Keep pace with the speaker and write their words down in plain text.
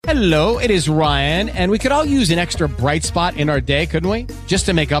Hello, it is Ryan, and we could all use an extra bright spot in our day, couldn't we? Just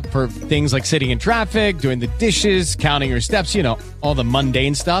to make up for things like sitting in traffic, doing the dishes, counting your steps, you know, all the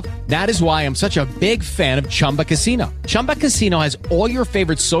mundane stuff. That is why I'm such a big fan of Chumba Casino. Chumba Casino has all your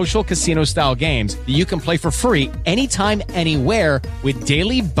favorite social casino-style games that you can play for free anytime, anywhere with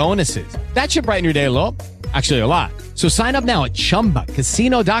daily bonuses. That should brighten your day a little. Actually, a lot. So sign up now at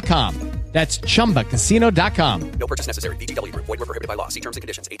ChumbaCasino.com. That's ChumbaCasino.com. No purchase necessary. VGW Group. Void where prohibited by law. See terms and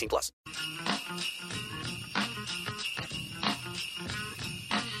conditions. 18+.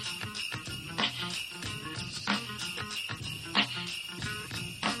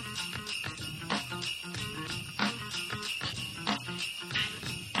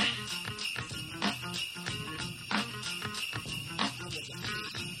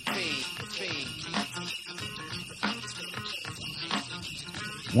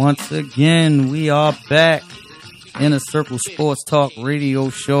 Once again, we are back in a Circle Sports Talk radio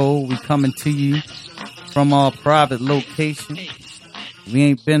show. We coming to you from our private location. We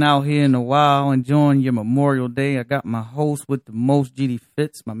ain't been out here in a while enjoying your Memorial Day. I got my host with the most, GD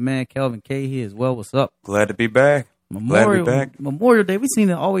Fitz, my man Kelvin K here as well. What's up? Glad to be back. Memorial Day. We seem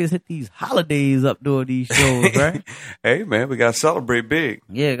to always hit these holidays up during these shows, right? Hey, man, we got to celebrate big.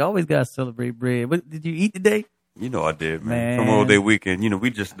 Yeah, always got to celebrate bread. What did you eat today? You know I did, man. Memorial Day weekend. You know,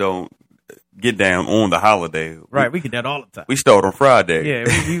 we just don't get down on the holiday. Right, we get that all the time. We start on Friday.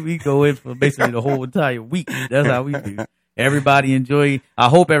 Yeah, we go in for basically the whole entire week. That's how we do. Everybody enjoy. I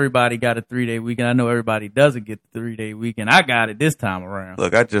hope everybody got a 3-day weekend. I know everybody doesn't get the 3-day weekend. I got it this time around.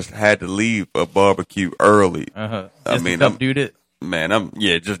 Look, I just had to leave a barbecue early. Just to come do this. Man,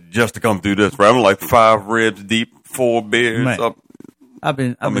 just to come through this. Right? I'm like 5 ribs deep, 4 beers. Man. I've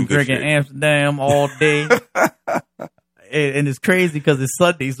been drinking Amsterdam all day, and it's crazy because it's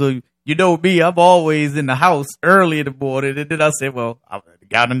Sunday. So you know me, I'm always in the house early in the morning, and then I said, "Well, I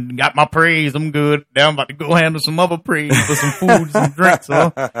got my praise. I'm good. Now I'm about to go handle some other praise for some food, some drinks."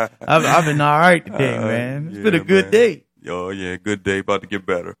 So I've been all right today, man. It's been a good day. Oh yeah, good day. About to get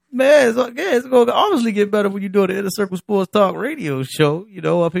better. Man, it's going to obviously get better when you do the Inner Circle Sports Talk radio show, you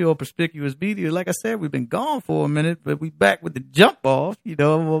know, up here on Perspicuous Media. Like I said, we've been gone for a minute, but we back with the jump off, you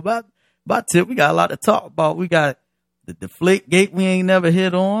know, about tip. We got a lot to talk about. We got the deflate gate we ain't never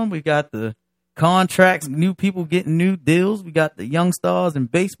hit on. We got the contracts, new people getting new deals. We got the young stars in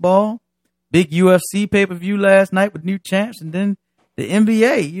baseball, big UFC pay-per-view last night with new champs, and then the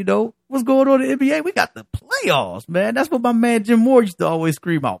NBA, you know. What's going on in the NBA? We got the playoffs, man. That's what my man Jim Moore used to always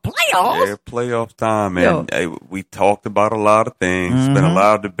scream out. Playoffs? Yeah, playoff time, man. Hey, we talked about a lot of things. Mm-hmm. Been a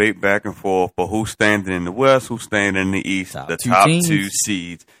lot of debate back and forth, but who's standing in the West, who's standing in the East, the top two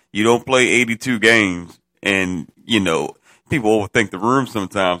seeds. You don't play 82 games, and, you know, people overthink the room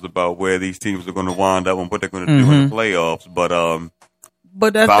sometimes about where these teams are going to wind up and what they're going to do in the playoffs,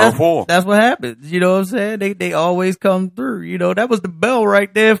 But that's what happens. You know what I'm saying? They always come through. You know, that was the bell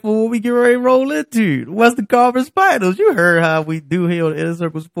right there for what we get ready to roll into. The Western Conference Finals. You heard how we do here on the Inner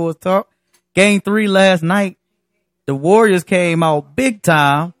Circle Sports Talk. Game 3 last night. The Warriors came out big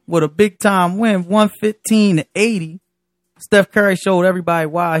time with a big time win, 115-80. Steph Curry showed everybody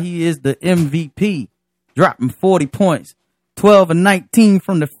why he is the MVP, dropping 40 points, 12 and 19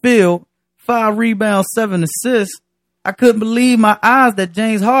 from the field, 5 rebounds, 7 assists. I couldn't believe my eyes that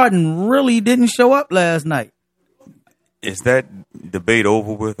James Harden really didn't show up last night. Is that debate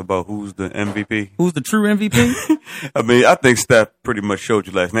over with about who's the MVP? Who's the true MVP? I mean, I think Steph pretty much showed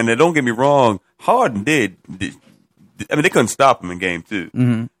you last night. Now, don't get me wrong. Harden did. I mean, they couldn't stop him in game 2.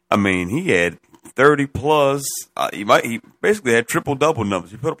 Mm-hmm. I mean, he had 30 plus. He basically had triple-double numbers.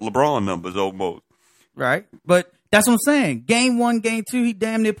 He put up LeBron numbers almost. Right. But that's what I'm saying. Game 1, game 2, he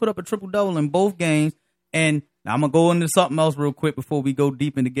damn near put up a triple-double in both games. And now I'm going to go into something else real quick before we go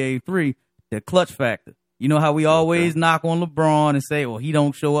deep into game 3, the clutch factor. You know how we always knock on LeBron and say, well, he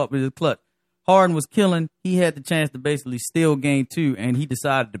don't show up with his clutch. Harden was killing. He had the chance to basically steal game 2, and he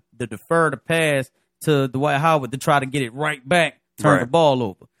decided to defer the pass to Dwight Howard to try to get it right back, turn the ball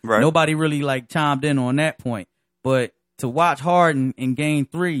over. Right. Nobody really chimed in on that point. But to watch Harden in game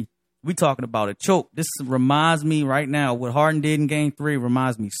 3, we talking about a choke. This reminds me right now, what Harden did in game 3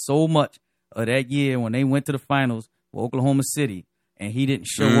 reminds me so much of that year when they went to the finals with Oklahoma City and he didn't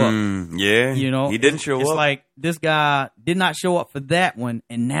show up. Yeah, you know, he didn't show up. It's like this guy did not show up for that one,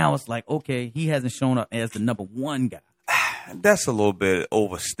 and now it's like, okay, he hasn't shown up as the number 1 guy. That's a little bit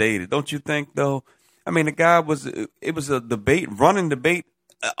overstated, don't you think, though? I mean, it was a running debate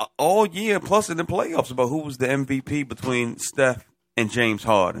all year, plus in the playoffs, about who was the MVP between Steph and James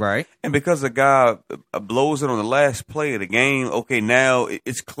Harden. Right. And because the guy blows it on the last play of the game, okay, now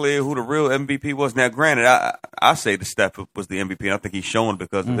it's clear who the real MVP was. Now, granted, I say the Steph was the MVP, and I think he's shown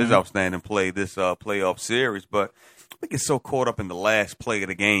because of his outstanding play this playoff series. But we get so caught up in the last play of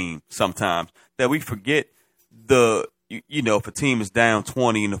the game sometimes that we forget if a team is down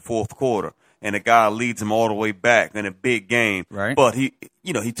 20 in the fourth quarter and a guy leads him all the way back in a big game, right? But he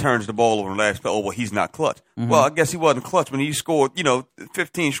turns the ball over in the last play. Oh, well, he's not clutch. Well, I guess he wasn't clutch when he scored,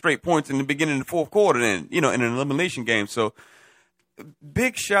 15 straight points in the beginning of the fourth quarter then, in an elimination game. So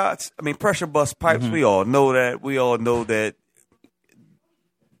big shots, pressure bust pipes, we all know that. We all know that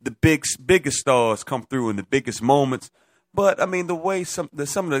the biggest stars come through in the biggest moments. But, the way some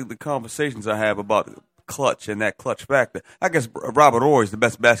of the conversations I have about clutch and that clutch factor, I guess Robert Horry is the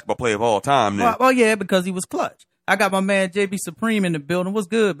best basketball player of all time now. Well, yeah, because he was clutch. I got my man JB Supreme in the building. What's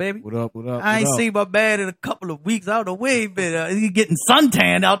good, baby? What up? I ain't seen my man in a couple of weeks. I don't know where he been. He getting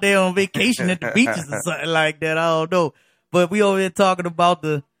suntanned out there on vacation at the beaches or something like that. I don't know. But we over here talking about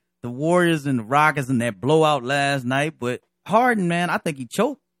the Warriors and the Rockets and that blowout last night. But Harden, man, I think he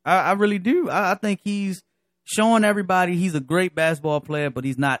choked. I really do. I think he's showing everybody he's a great basketball player, but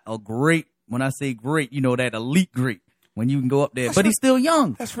he's not a great. When I say great, that elite great. When you can go up there, but he's still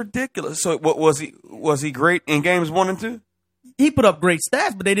young. That's ridiculous. So, what was he? Was he great in games 1 and 2? He put up great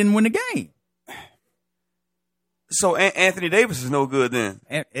stats, but they didn't win the game. So Anthony Davis is no good then.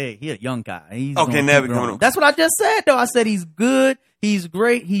 Hey, he a young guy. He's okay, now we're coming. That's what I just said, though. I said he's good, he's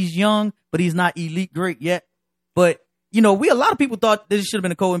great, he's young, but he's not elite great yet. But a lot of people thought this should have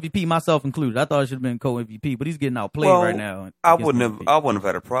been a co-MVP, myself included. I thought it should have been co-MVP, but he's getting outplayed right now. I wouldn't have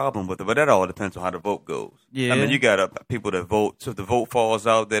had a problem with it, but that all depends on how the vote goes. Yeah, you got people that vote. So if the vote falls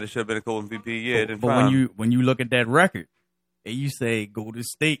out that it should have been a co-MVP, yeah, then fine. But when you look at that record and you say Golden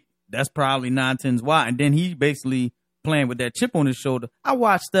State, that's probably 9-10s wide, and then he basically playing with that chip on his shoulder. I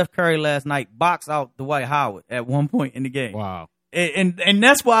watched Steph Curry last night box out Dwight Howard at one point in the game. Wow, and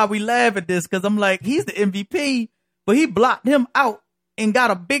that's why we laugh at this, because I'm like, he's the MVP. But he blocked him out and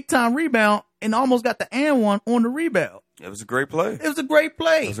got a big-time rebound and almost got the and one on the rebound. It was a great play. It was a great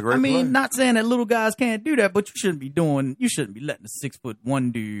play. Play. Not saying that little guys can't do that, but you shouldn't be letting a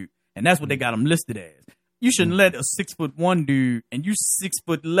 6'1" dude, and that's what they got him listed as. You shouldn't let a 6'1" dude and you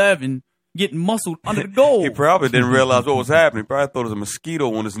 6'11" getting muscled under the goal. He probably didn't realize what was happening. He probably thought it was a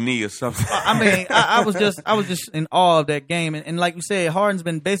mosquito on his knee or something. I was just in awe of that game. And like you said, Harden's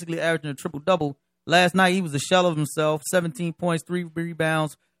been basically averaging a triple-double. Last night, he was a shell of himself, 17 points, 3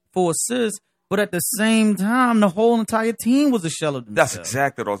 rebounds, 4 assists. But at the same time, the whole entire team was a shell of themselves. That's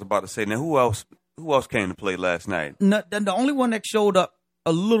exactly what I was about to say. Now, who else came to play last night? No, the only one that showed up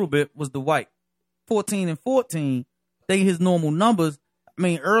a little bit was Dwight. 14 and 14. They his normal numbers.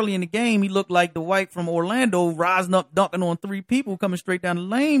 Early in the game, he looked like Dwight from Orlando, rising up, dunking on 3 people, coming straight down the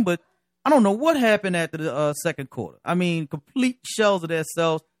lane. But I don't know what happened after the second quarter. Complete shells of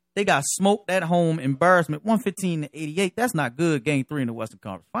themselves. They got smoked at home, embarrassment, 115-88. That's not good. Game 3 in the Western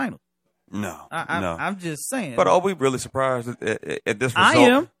Conference Finals. No, no. I'm just saying. But are we really surprised at this result? I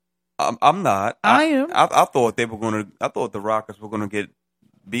am. I'm not. I am. I thought they were going to. I thought the Rockets were going to get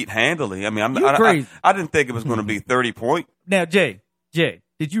beat handily. Crazy. I didn't think it was going to be 30 point. Now, Jay,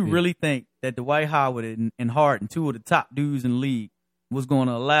 did you really think that Dwight Howard and Harden, 2 of the top dudes in the league, was going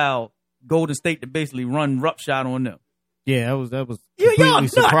to allow Golden State to basically run roughshod on them? Yeah, that was completely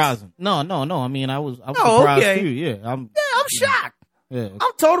surprising. No. I was surprised too. Yeah, I'm shocked. Yeah,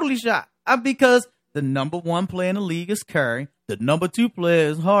 I'm totally shocked. Because the number 1 player in the league is Curry. The number 2 player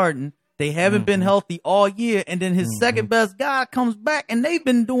is Harden. They haven't been healthy all year, and then his second best guy comes back, and they've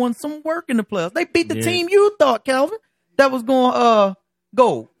been doing some work in the playoffs. They beat the team you thought, Kelvin, that was going to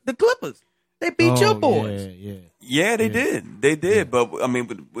go, the Clippers. They beat your boys. Yeah, they did. They did. But,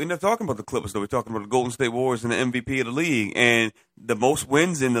 we're not talking about the Clippers, though. We're talking about the Golden State Warriors and the MVP of the league and the most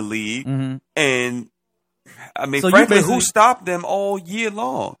wins in the league. And, so frankly, who stopped them all year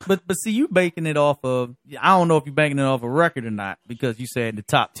long? But see, you banking it off of, I don't know if you're banking it off a record or not, because you said the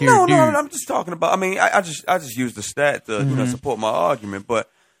top tier No, I'm just talking about, I just used the stat to support my argument. But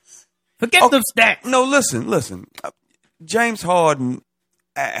forget them stats. No, listen. James Harden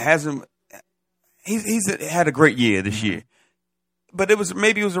hasn't. He's had a great year this year, but it was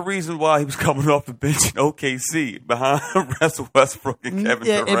a reason why he was coming off the bench in OKC behind Russell Westbrook and Kevin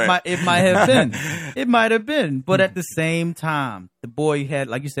Durant. It might have been. It might have been, but at the same time, the boy had,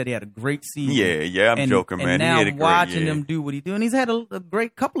 like you said, he had a great season. Yeah, I'm joking, man. And now he had a great watching year. him do what he do, and he's had a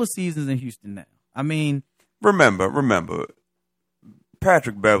great couple of seasons in Houston now. Remember,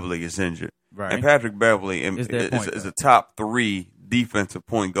 Patrick Beverly is injured, right? And Patrick Beverly is a top 3 defensive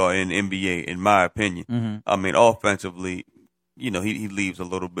point guard in the NBA, in my opinion. Offensively, he leaves a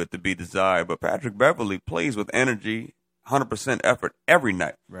little bit to be desired. But Patrick Beverley plays with energy, 100% effort every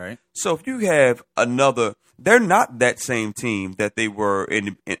night. Right. So if you have they're not that same team that they were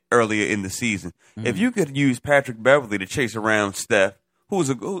in earlier in the season. Mm-hmm. If you could use Patrick Beverley to chase around Steph,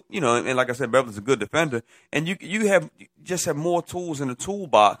 and like I said, Beverly's a good defender, and you have more tools in the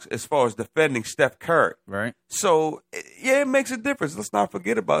toolbox as far as defending Steph Curry. Right. So it makes a difference. Let's not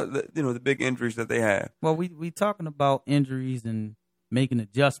forget about the big injuries that they have. Well, we talking about injuries and making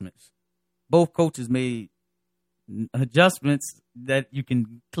adjustments. Both coaches made adjustments that you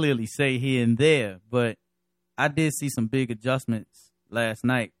can clearly say here and there, but I did see some big adjustments last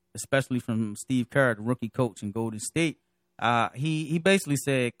night, especially from Steve Kerr, the rookie coach in Golden State. He basically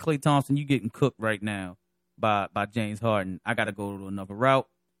said, Klay Thompson, you getting cooked right now by James Harden. I got to go to another route.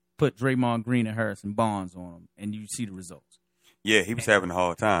 Put Draymond Green and Harrison Barnes on him, and you see the results. Yeah, he was having a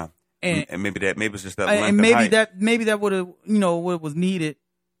hard time, and maybe it's just that length and maybe that would have what was needed.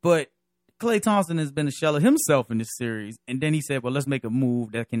 But Klay Thompson has been a shell of himself in this series, and then he said, well, let's make a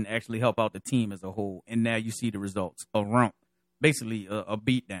move that can actually help out the team as a whole. And now you see the results. A romp, basically a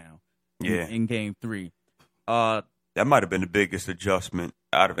beatdown. In Game 3. That might have been the biggest adjustment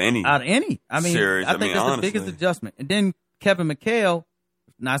out of any series. I think that's the biggest adjustment. And then Kevin McHale,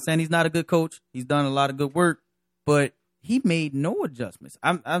 not saying he's not a good coach. He's done a lot of good work, but he made no adjustments.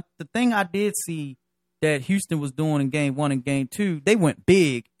 The thing I did see that Houston was doing in Game 1 and Game 2, they went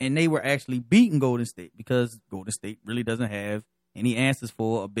big, and they were actually beating Golden State because Golden State really doesn't have any answers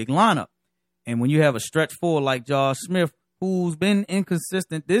for a big lineup. And when you have a stretch four like Josh Smith, who's been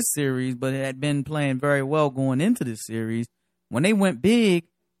inconsistent this series, but had been playing very well going into this series. When they went big,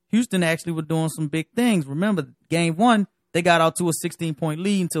 Houston actually was doing some big things. Remember, Game 1, they got out to a 16-point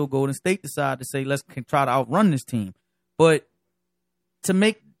lead until Golden State decided to say, let's try to outrun this team. But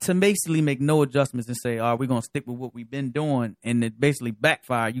to basically make no adjustments and say, all right, we're going to stick with what we've been doing, and it basically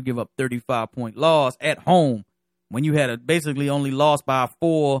backfired. You give up 35-point loss at home when you had basically only lost by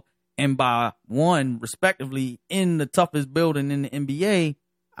 4 and by 1, respectively, in the toughest building in the NBA.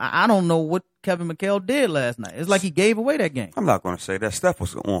 I don't know what Kevin McHale did last night. It's like he gave away that game. I'm not going to say that. Steph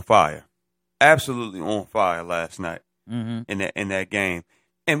was on fire. Absolutely on fire last night in that game.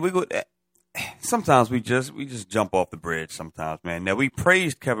 And sometimes we just jump off the bridge sometimes, man. Now, we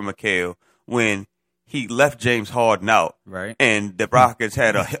praised Kevin McHale when he left James Harden out, right? And the Rockets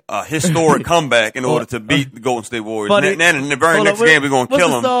had a historic comeback in order to beat the Golden State Warriors. And then in the very next game, we're going to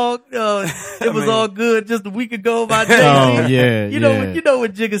kill them. It was all good just a week ago by Jay. Oh, yeah. You know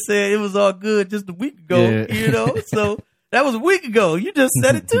what Jigga said? It was all good just a week ago. Yeah. So that was a week ago. You just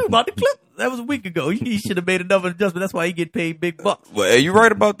said it too about the clip. That was a week ago. He should have made another adjustment. That's why he get paid big bucks. Well, you're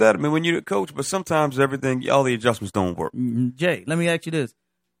right about that. I mean, when you're a coach, but sometimes all the adjustments don't work. Jay, let me ask you this: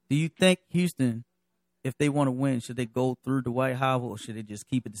 do you think Houston, if they want to win, should they go through Dwight Howard, or should they just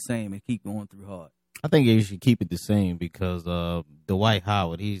keep it the same and keep going through hard? I think they should keep it the same because Dwight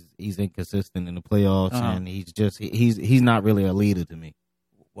Howard, he's inconsistent in the playoffs, and he's not really a leader to me.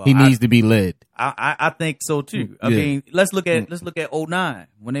 Well, he needs to be led. I think so too. I mean, let's look at 09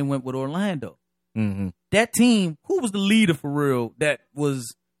 when they went with Orlando. Mm-hmm. That team, who was the leader for real? That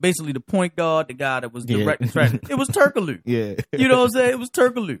was basically the point guard, the guy that was directing traffic. It was Turkoglu. Yeah. You know what I'm saying? It was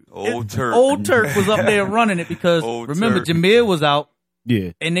Turkoglu. Old Turk was up there running it because remember Jameer was out.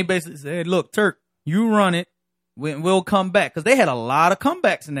 Yeah. And they basically said, look, Turk, you run it. We'll come back. Because they had a lot of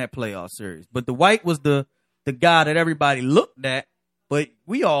comebacks in that playoff series. But Dwight was the guy that everybody looked at. But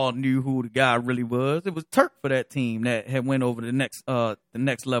we all knew who the guy really was. It was Turk for that team that had went over the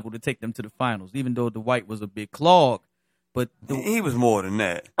next level to take them to the finals, even though Dwight was a big clog. But he was more than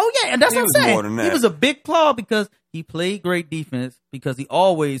that. Oh, yeah, and that's what I'm saying. More than that. He was a big claw because he played great defense because he's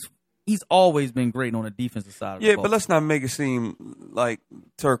always been great on the defensive side of the ball. Yeah, but let's not make it seem like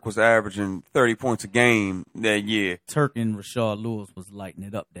Turk was averaging 30 points a game that year. Turk and Rashard Lewis was lighting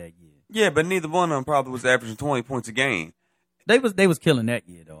it up that year. Yeah, but neither one of them probably was averaging 20 points a game. They was killing that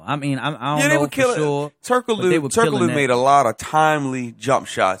year though. I mean, I don't know for sure. Turkoglu made a lot of timely jump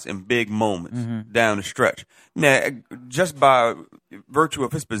shots in big moments down the stretch. Now, just by virtue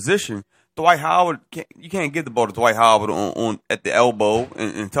of his position, Dwight Howard, you can't get the ball to Dwight Howard on at the elbow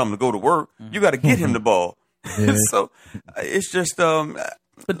and tell him to go to work. You got to get him the ball. Yeah. So it's just.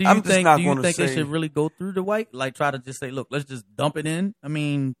 But do you think they should really go through Dwight? Like try to just say, look, let's just dump it in? I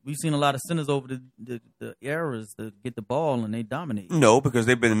mean, we've seen a lot of centers over the eras to get the ball and they dominate. No, because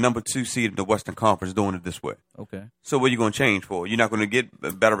they've been the number 2 seed in the Western Conference doing it this way. Okay. So what are you going to change for? You're not going to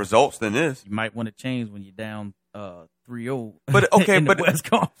get better results than this. You might want to change when you're down 3-0. But okay, in the West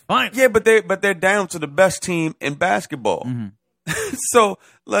Conference. Yeah, but they're down to the best team in basketball. Mm-hmm. So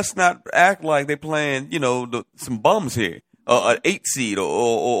let's not act like they're playing, some bums here. an 8 seed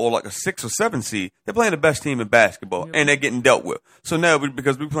or like a 6 or 7 seed. They're playing the best team in basketball, and they're getting dealt with. So now,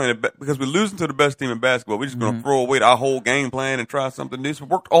 because we're losing to the best team in basketball, we're just going to throw away our whole game plan and try something new. It's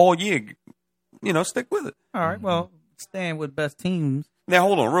worked all year. Stick with it. All right, well, staying with best teams. Now,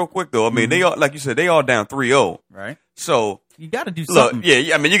 hold on real quick, though. I mean, they are, like you said, they are down 3-0. Right. So you got to do something. Look,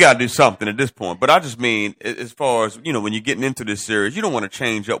 yeah, I mean, you got to do something at this point. But I just mean, as far as, when you're getting into this series, you don't want to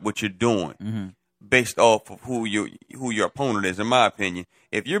change up what you're doing based off of who your opponent is, in my opinion.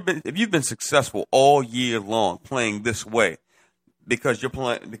 If you've been successful all year long playing this way, because you're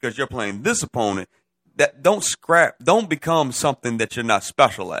playing this opponent, that don't become something that you're not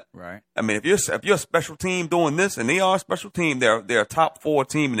special at. Right. I mean, if you're a special team doing this, and they are a special team, they're a top 4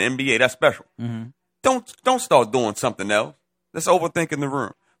 team in the NBA. That's special. Don't start doing something else. That's overthinking the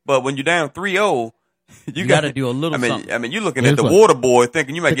room. But when you're down 3-0, you got to do a little something. I mean, you're looking at the water boy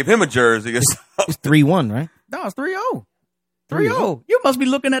thinking you might give him a jersey or something. It's 3-1, right? No, it's 3-0. 3-0. You must be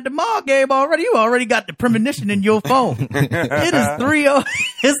looking at the mall game already. You already got the premonition in your phone. It is 3-0.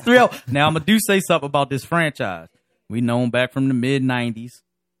 It's 3-0. Now, I'm going to say something about this franchise. We know them back from the mid-90s,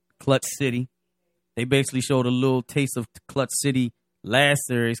 Clutch City. They basically showed a little taste of Clutch City last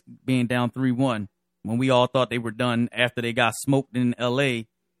series being down 3-1 when we all thought they were done after they got smoked in L.A.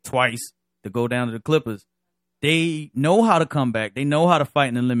 twice to go down to the Clippers. They know how to come back. They know how to fight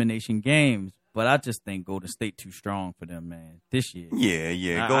in elimination games. But I just think Golden State too strong for them, man, this year.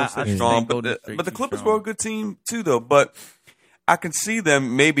 Yeah. Golden State strong. But the Clippers were a good team, too, though. But I can see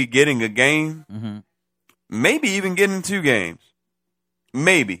them maybe getting a game, maybe even getting 2 games.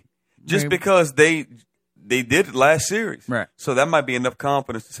 Maybe. Just because they did it last series. Right. So that might be enough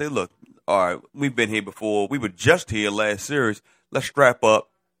confidence to say, look, all right, we've been here before. We were just here last series. Let's strap up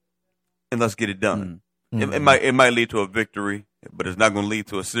and let's get it done. It might lead to a victory, but it's not going to lead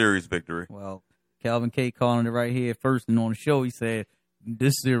to a series victory. Well, Kelvin K calling it right here first, and on the show he said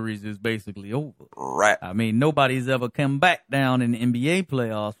this series is basically over. Right. I mean, nobody's ever come back down in the NBA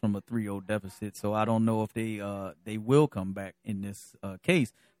playoffs from a 3-0 deficit, so I don't know if they will come back in this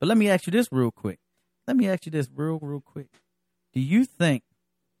case. But let me ask you this real quick. Real quick. Do you think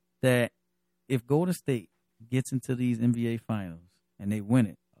that if Golden State gets into these NBA finals and they win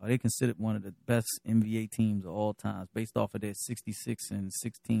it, are they considered one of the best NBA teams of all times based off of their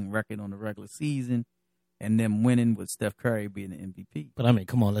 66-16 record on the regular season and them winning with Steph Curry being the MVP? But, I mean,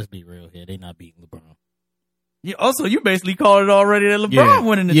 come on, let's be real here. They not beating LeBron. Yeah, also, you basically called it already that LeBron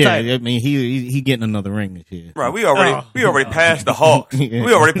winning the title. Yeah, I mean, he getting another ring this year. Right, we already passed the Hawks. Yeah.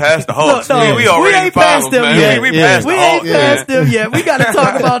 We already passed the Hawks. No, we already ain't past them yet. We passed the Hawks. We ain't past them yet. We got to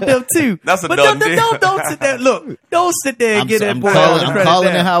talk about them too. That's a but done deal. Don't sit there. Look, don't sit there and get that boy all the credit. I'm calling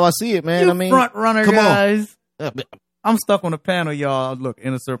down. it how I see it, man. You I mean, front runner come guys. on. I'm stuck on the panel, y'all. Look,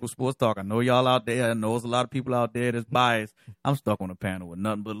 Inner Circle Sports Talk. I know y'all out there. I know there's a lot of people out there that's biased. I'm stuck on the panel with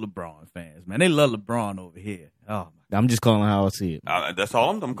nothing but LeBron fans, man. They love LeBron over here. Oh, my. I'm just calling how I see it. That's all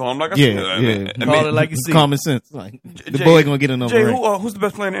I'm calling like I see it. Call it like you see it. Common sense. Like, the boy gonna get another ring. Who's the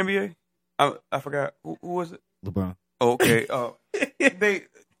best player in the NBA? I forgot. Who was it? LeBron. Oh, okay.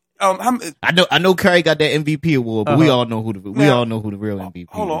 I know Curry got that MVP award, but we all know who the real MVP.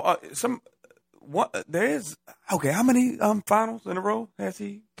 Hold on. How many finals in a row has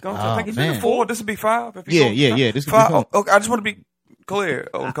he gone to? I think he's been 4. This would be 5. If Yeah. This would be 5. Okay, I just want to be clear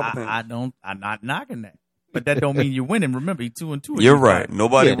on a couple things. I'm not knocking that, but that don't mean you're winning. Remember, you're 2-2. You're right.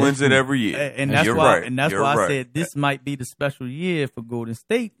 Nobody wins it every year, and that's why. And that's why I said this might be the special year for Golden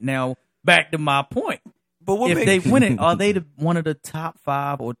State. Now, back to my point. But if they win it, are they one of the top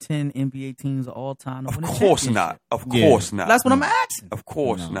 5 or 10 NBA teams of all time? Of course not. Of course not. That's what I'm asking. Of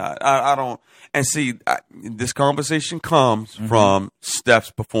course not. I don't. And see, this conversation comes from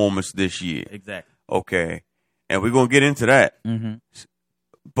Steph's performance this year. Exactly. Okay, and we're gonna get into that.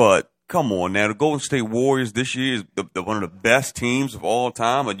 But come on now, the Golden State Warriors this year is one of the best teams of all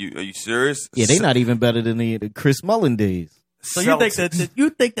time. Are you serious? Yeah, they're not even better than the Chris Mullin days. So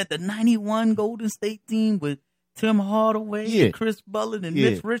you think that the 91 Golden State team with Tim Hardaway, and Chris Mullin, and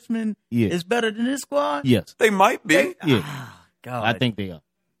Mitch Richmond is better than this squad? Yes. They might be. God. I think they are.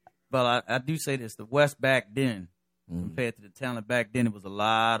 But I do say this, the West back then, compared to the talent back then, it was a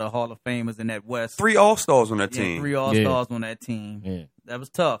lot of Hall of Famers in that West. 3 All-Stars on that team. 3 All-Stars on that team. Yeah. That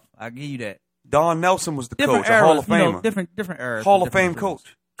was tough. I give you that. Don Nelson was the different coach, eras, a Hall of Famer. Different eras. Hall of Fame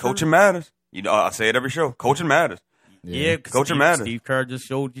coach. Coaching matters. I say it every show. Coaching matters. Yeah, coaching matters. Steve Kerr just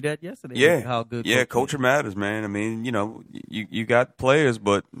showed you that yesterday. Yeah, how good. Coaching matters, man. I mean, you got players,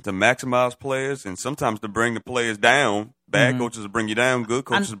 but to maximize players and sometimes to bring the players down, bad coaches will bring you down, good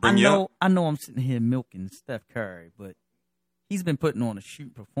coaches will bring you up. I know I'm sitting here milking Steph Curry, but he's been putting on a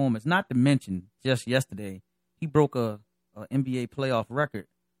shoot performance. Not to mention, just yesterday, he broke a an NBA playoff record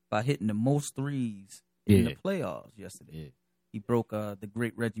by hitting the most threes in the playoffs yesterday. Yeah. He broke the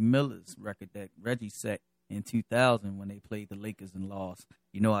great Reggie Miller's record that Reggie set in 2000 when they played the Lakers and lost.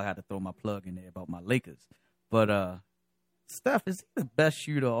 You know I had to throw my plug in there about my Lakers. But Steph, is he the best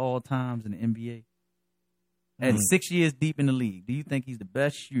shooter of all times in the NBA? At 6 years deep in the league, do you think he's the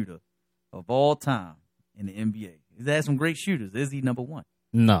best shooter of all time in the NBA? He's had some great shooters. Is he number one?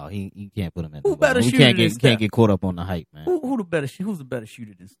 No, he can't put him in. Who better shooter than Steph? Can't get caught up on the hype, man. Who's the better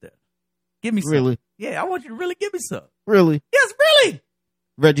shooter than Steph? Give me some. Really? Yeah, I want you to really give me some. Really? Yes, really.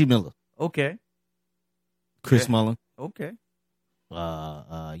 Reggie Miller. Okay. Chris Mullin. Okay.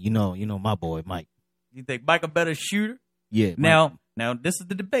 You know my boy Mike. You think Mike a better shooter? Yeah. Now this is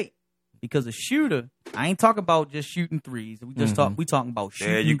the debate. Because a shooter, I ain't talking about just shooting threes. We just we talking about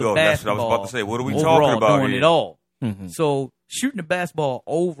shooting there you go. the That's what I basketball. was about to say. What are we overall, talking about doing here? it all. Mm-hmm. So shooting the basketball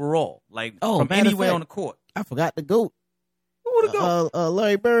overall, like from matter of anywhere fact, on the court. I forgot the GOAT. Who the GOAT?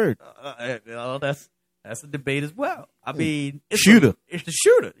 Larry Bird. That's a debate as well. I mean, it's shooter. It's the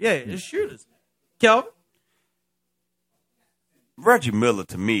shooter. Yeah, it's shooters. Kelvin? Reggie Miller,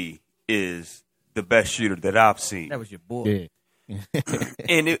 to me, is the best shooter that I've seen. That was your boy. Yeah.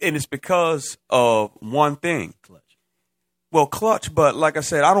 and it's because of one thing. Clutch, but like I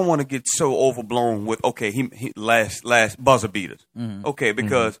said, I don't want to get so overblown with, he last buzzer beaters. Mm-hmm. Okay,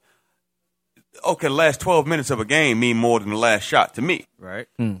 because, the last 12 minutes of a game mean more than the last shot to me. Right.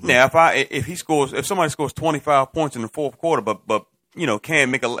 Mm-hmm. Now, if somebody scores 25 points in the fourth quarter, but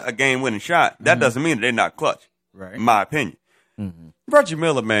can't make a game-winning shot, that doesn't mean that they're not clutch, right? In my opinion. Mm-hmm. Reggie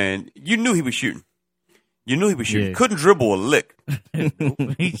Miller, man, you knew he was shooting. Yeah. Couldn't dribble a lick.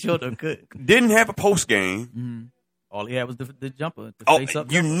 He sure could. Didn't have a post game. Mm-hmm. All he had was the jumper. The face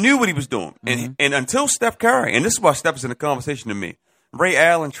up you knew what he was doing. Mm-hmm. And until Steph Curry, and this is why Steph is in the conversation to me. Ray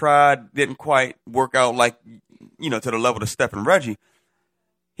Allen tried, didn't quite work out like, to the level of Steph and Reggie.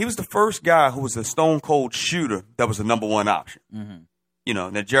 He was the first guy who was a stone cold shooter that was the number one option.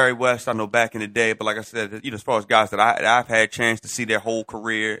 Mm-hmm. Now Jerry West, I know back in the day, but like I said, as far as guys that I've had a chance to see their whole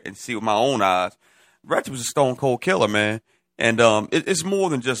career and see with my own eyes, Reggie was a stone cold killer, man. And it's more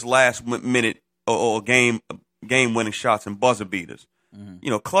than just last minute or game winning shots and buzzer beaters.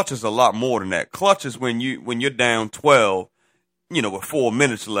 Mm-hmm. Clutch is a lot more than that. Clutch is when you're down 12, with 4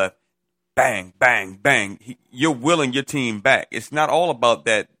 minutes left, bang, bang, bang. You're willing your team back. It's not all about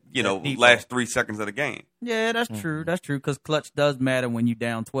that, last 3 seconds of the game. Yeah, that's true. That's true, because clutch does matter when you're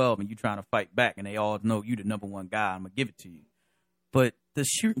down 12 and you're trying to fight back, and they all know you the number one guy. I'm going to give it to you. But the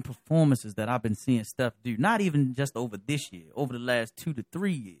shooting performances that I've been seeing Steph do, not even just over this year, over the last 2 to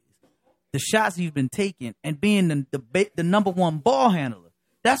 3 years, the shots he's been taking and being the number one ball handler,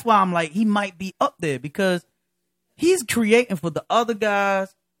 that's why I'm like, he might be up there, because he's creating for the other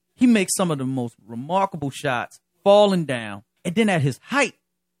guys. He makes some of the most remarkable shots falling down. And then at his height,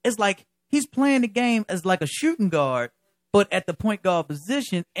 it's like he's playing the game as like a shooting guard, but at the point guard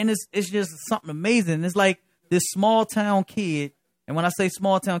position. And it's just something amazing. It's like this small town kid. And when I say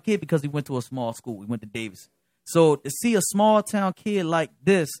small town kid, because he went to a small school, he went to Davis. So to see a small town kid like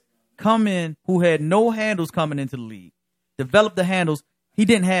this come in, who had no handles coming into the league, develop the handles. He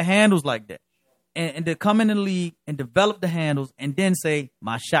didn't have handles like that. And to come in the league and develop the handles and then say,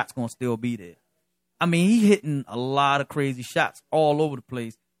 my shot's going to still be there. I mean, he hitting a lot of crazy shots all over the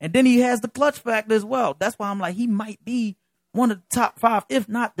place. And then he has the clutch factor as well. That's why I'm like, he might be one of the top 5, if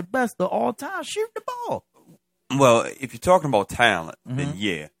not the best of all time, shooting the ball. Well, if you're talking about talent, then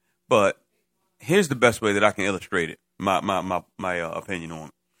yeah. But here's the best way that I can illustrate it, my opinion on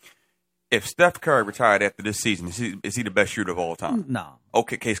it. If Steph Curry retired after this season, is he the best shooter of all time? No.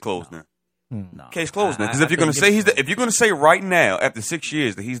 Okay, case closed now. No. Case closed now. Because if you're going to say if you're going to say right now after 6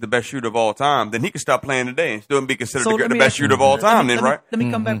 years that he's the best shooter of all time, then he can stop playing today and still be considered the best shooter of all time. Let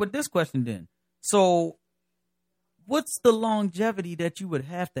me come back with this question then. So, what's the longevity that you would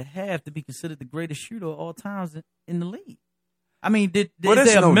have to be considered the greatest shooter of all times in the league? I mean, is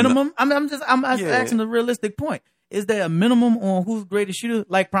there a minimum? I'm asking the realistic point. Is there a minimum on who's the greatest shooter?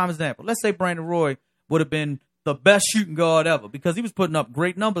 Like, prime example, let's say Brandon Roy would have been the best shooting guard ever because he was putting up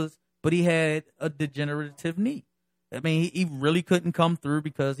great numbers, but he had a degenerative knee. I mean, he really couldn't come through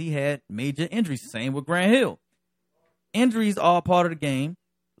because he had major injuries. Same with Grant Hill. Injuries are part of the game.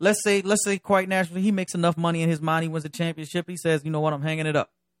 Let's say quite naturally, he makes enough money in his mind. He wins a championship. He says, you know what? I'm hanging it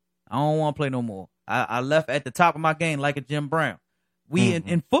up. I don't want to play no more. I left at the top of my game like a Jim Brown.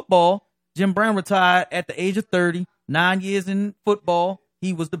 In football, Jim Brown retired at the age of 30, 9 years in football.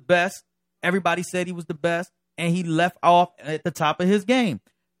 He was the best. Everybody said he was the best, and he left off at the top of his game.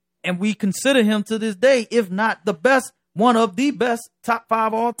 And we consider him to this day, if not the best, one of the best top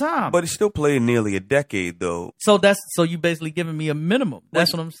 5 all time. But he still played nearly a decade, though. So you basically giving me a minimum.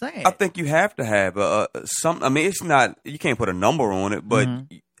 That's what I'm saying. I think you have to have some. I mean, it's not, you can't put a number on it, but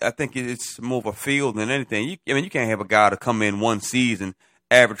I think it's more of a feel than anything. You can't have a guy to come in one season,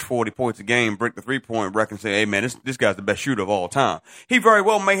 average 40 points a game, break the 3-point record, and say, "Hey, man, this guy's the best shooter of all time." He very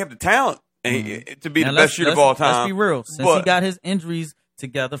well may have the talent to be the best shooter of all time. Let's be real. Since he got his injuries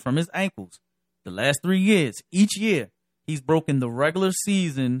together from his ankles, the last 3 years, each year, he's broken the regular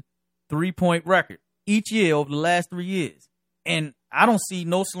season 3-point record each year over the last 3 years. And I don't see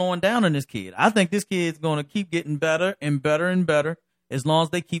no slowing down in this kid. I think this kid's going to keep getting better and better and better as long as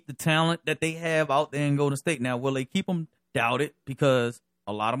they keep the talent that they have out there in Golden State. Now, will they keep him? Doubt it, because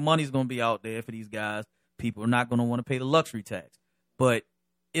a lot of money's going to be out there for these guys. People are not going to want to pay the luxury tax. But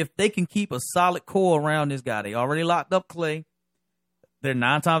if they can keep a solid core around this guy, they already locked up Clay. They're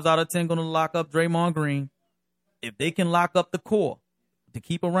 9 times out of 10 going to lock up Draymond Green. If they can lock up the core to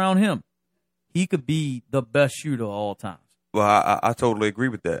keep around him, he could be the best shooter of all times. Well, I totally agree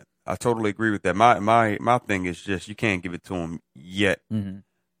with that. My thing is just you can't give it to him yet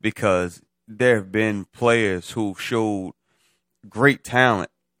because there have been players who showed great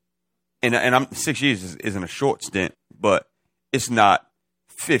talent, and 6 years isn't a short stint, but it's not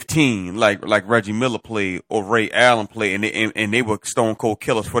 15 like Reggie Miller played or Ray Allen played, and they were stone cold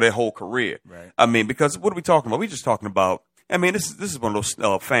killers for their whole career. Right. I mean, because what are we talking about? We're just talking about. I mean, this is one of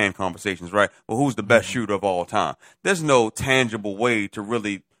those fan conversations, right? Well, who's the best shooter of all time? There's no tangible way to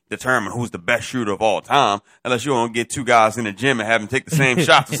really determine who's the best shooter of all time unless you want to get 2 guys in the gym and have them take the same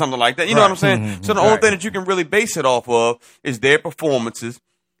shots or something like that. You know what I'm saying? So the only thing that you can really base it off of is their performances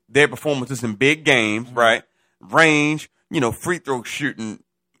in big games, right? Range, free throw shooting,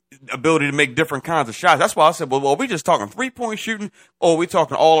 ability to make different kinds of shots. That's why I said, well, are we just talking 3-point shooting or are we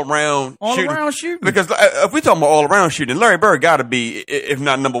talking all around shooting? All around shooting. Because if we talking about all around shooting, Larry Bird got to be, if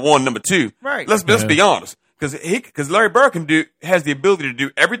not number 1, number 2. Right. Let's be honest. Because Larry Bird has the ability to do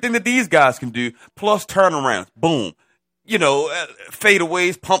everything that these guys can do, plus turnarounds. Boom.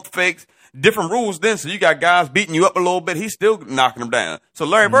 Fadeaways, pump fakes, different rules then. So you got guys beating you up a little bit. He's still knocking them down. So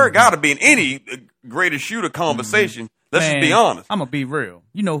Larry Bird got to be in any greatest shooter conversation. Let's just be honest. I'm going to be real.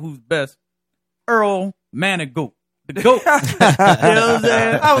 You know who's best? Earl Manigault. The GOAT. You know what I'm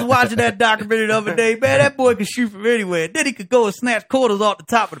saying? I was watching that documentary the other day. Man, that boy could shoot from anywhere. Then he could go and snatch quarters off the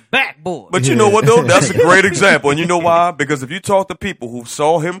top of the backboard. But you know what, though? That's a great example. And you know why? Because if you talk to people who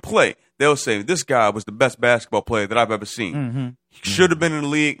saw him play, they'll say, this guy was the best basketball player that I've ever seen. He should have been in the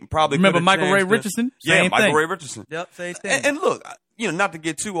league. Probably remember Michael Ray Richardson? Yeah, Michael Ray Richardson. Yep, same thing. And look, not to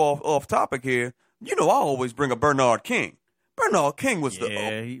get too off topic here, I always bring up Bernard King. Bernard King was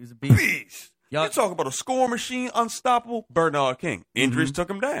he was a beast. You talk about a score machine, unstoppable. Bernard King. Injuries took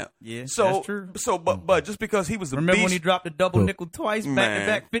him down. Yeah, so, that's true. But just because he was a remember beast, when he dropped a double nickel twice,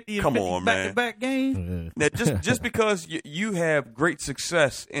 back-to-back 50 and 50 back-to-back games? Now, just because you have great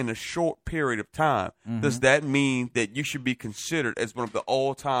success in a short period of time, does that mean that you should be considered as one of the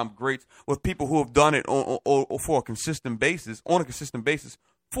all-time greats with people who have done it on for a consistent basis,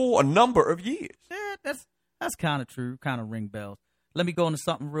 for a number of years? Yeah, that's kind of true, kind of ring bells. Let me go into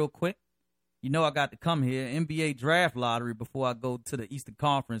something real quick. I got to come here, NBA draft lottery, before I go to the Eastern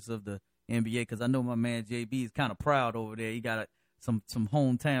Conference of the NBA, because I know my man JB is kind of proud over there. He got some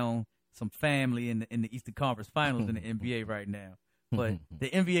hometown, some family in the Eastern Conference Finals in the NBA right now. But the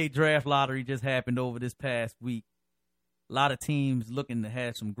NBA draft lottery just happened over this past week. A lot of teams looking to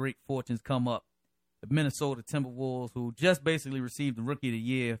have some great fortunes come up. The Minnesota Timberwolves, who just basically received the Rookie of the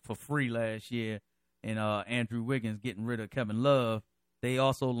Year for free last year, and Andrew Wiggins getting rid of Kevin Love. They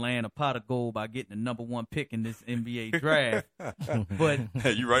also land a pot of gold by getting the number 1 pick in this NBA draft. But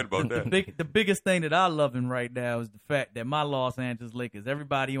you're right about that. The biggest thing that I'm loving right now is the fact that my Los Angeles Lakers,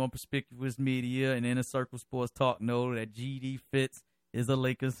 everybody on Perspicuous Media and Inner Circle Sports Talk know that GD Fitz is a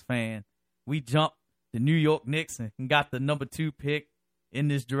Lakers fan. We jumped the New York Knicks and got the number 2 pick in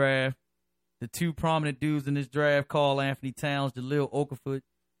this draft. The 2 prominent dudes in this draft, Karl Anthony Towns, Jahlil Okafor.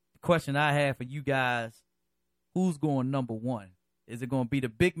 The question I have for you guys, who's going number 1? Is it going to be the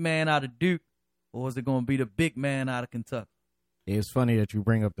big man out of Duke, or is it going to be the big man out of Kentucky? It's funny that you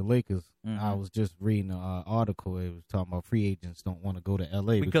bring up the Lakers. I was just reading an article. It was talking about free agents don't want to go to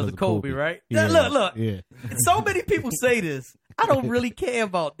L.A. because of Kobe, right? Yeah. Look. Yeah. So many people say this. I don't really care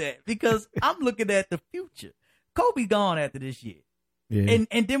about that because I'm looking at the future. Kobe gone after this year. Yeah.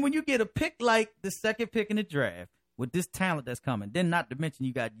 And then when you get a pick like the 2nd pick in the draft, with this talent that's coming. Then not to mention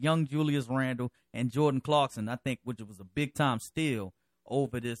you got young Julius Randle and Jordan Clarkson, I think, which was a big-time steal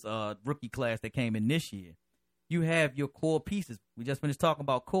over this rookie class that came in this year. You have your core pieces. We just finished talking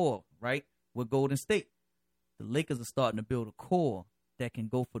about core, right, with Golden State. the Lakers are starting to build a core that can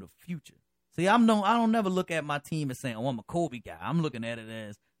go for the future. See, I don't never look at my team as saying, oh, I'm a Kobe guy. I'm looking at it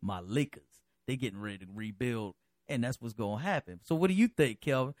as my Lakers. They getting ready to rebuild, and that's what's going to happen. So what do you think,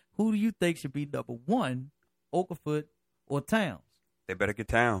 Kelvin? Who do you think should be number one, Okafor or Towns? They better get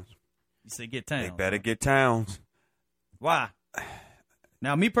Towns. You say get Towns. They better get Towns. Why?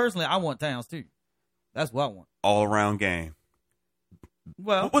 Now, me personally, I want Towns too. That's what I want. All-around game.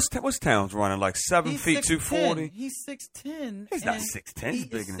 Well, what's Towns running, like 7 feet, 240? He's 6'10". He's not 6'10". He's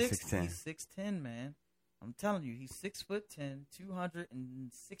bigger than 6'10". He's 6'10", man. I'm telling you, he's 6'10",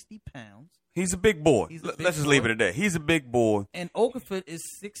 260 pounds. He's a big boy. Let's just leave it at that. He's a big boy. And Okafor is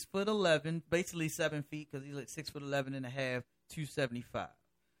 6'11", basically 7 feet, because he's like 6'11 and a half, 275.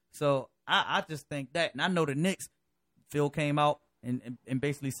 So I just think that, and I know the Knicks. Phil came out and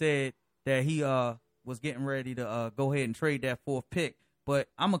basically said that he was getting ready to go ahead and trade that 4th pick. But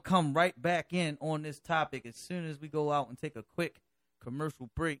I'm going to come right back in on this topic as soon as we go out and take a quick commercial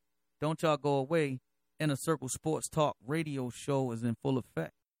break. Don't y'all go away. Inner Circle Sports Talk radio show is in full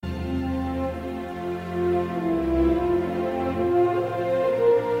effect.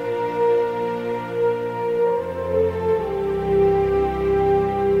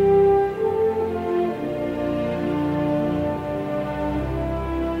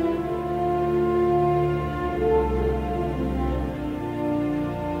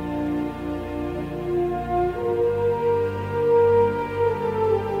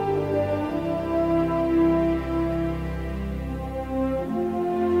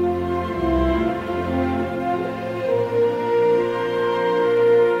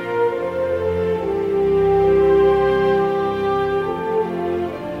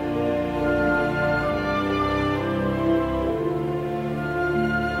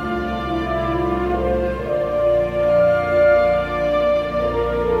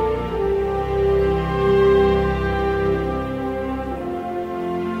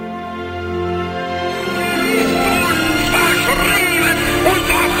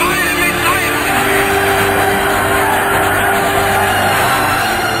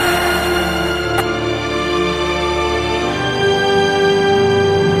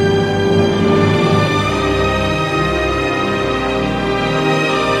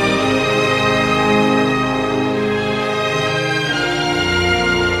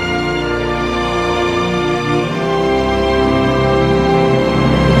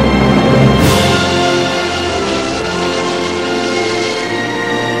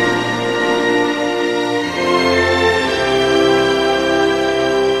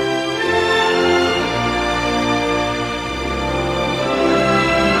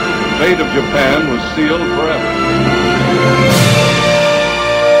 fate of Japan was sealed forever.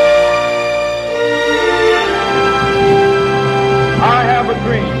 I have a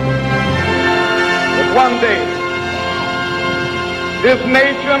dream that one day this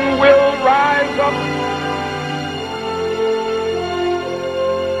nation will rise up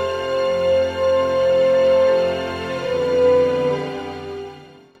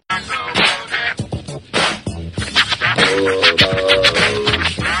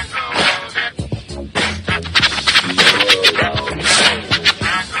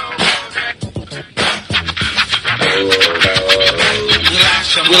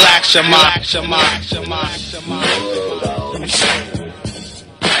Relax your mind.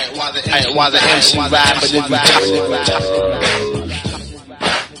 While the MC ride, but if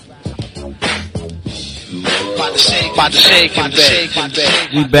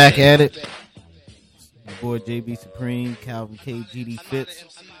we back at it. My boy JB Supreme, Calvin K, GD Fitz,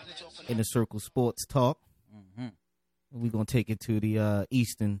 Inner Circle Sports Talk. We're gonna take it to the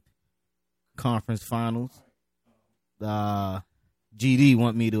Eastern Conference Finals. GD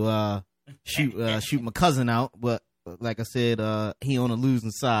want me to shoot my cousin out, but like I said, he on the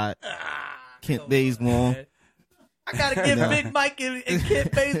losing side. Kent Bazemore. I gotta give Big Mike and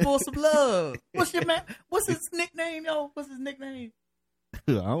Kent Bazemore some love. What's your man? What's his nickname, yo? What's his nickname?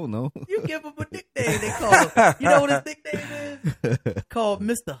 I don't know. You give him a nickname. They call him. You know what his nickname is? Called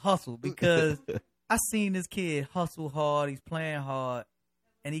Mr. Hustle, because I seen this kid hustle hard. He's playing hard,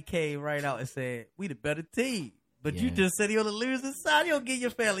 and he came right out and said, "We the better team." But you just said he on the losing side. You don't give your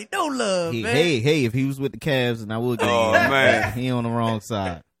family no love, man. Hey, if he was with the Cavs, and I would give him love. Man. He on the wrong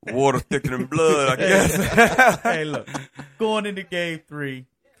side. Water thicker than blood, I guess. Hey, look. Going into game 3,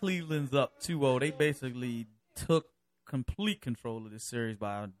 Cleveland's up 2-0. They basically took complete control of this series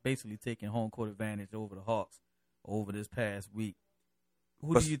by basically taking home court advantage over the Hawks over this past week.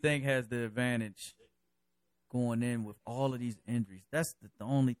 Who do you think has the advantage going in with all of these injuries? That's the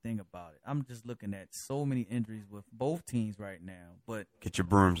only thing about it. I'm just looking at so many injuries with both teams right now. But get your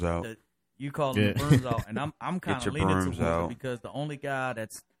brooms out. You calling the Burns out, and I'm kind of leaning towards out. it because the only guy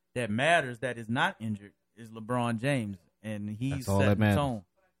that matters that is not injured is LeBron James, and he's setting the tone.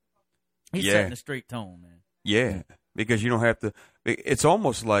 He's setting a straight tone, man. Yeah, because you don't have to. It's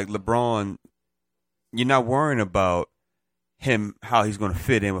almost like LeBron. You're not worrying about him, how he's going to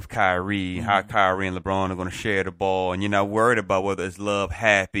fit in with Kyrie, how Kyrie and LeBron are going to share the ball, and you're not worried about whether it's Love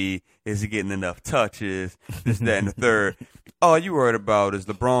happy, is he getting enough touches, this, that, and the third. All you worried about is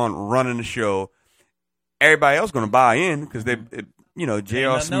LeBron running the show. Everybody else going to buy in because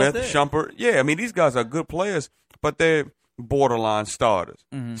J.R. Smith, Shumpert. Yeah, I mean, these guys are good players, but they're borderline starters,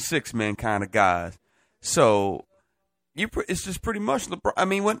 6-man kind of guys. So it's just pretty much LeBron. I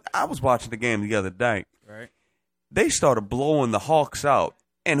mean, when I was watching the game the other day, right, they started blowing the Hawks out,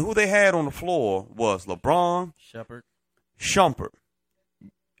 and who they had on the floor was LeBron, Shumpert,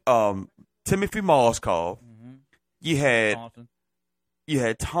 Timothy Mozgov. You had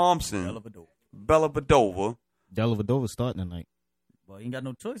Thompson, Dellavedova. Dellavedova's starting tonight. Well, he ain't got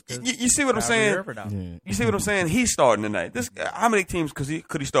no choice. You see what I'm saying? Yeah. You see what I'm saying? He's starting tonight. How many teams could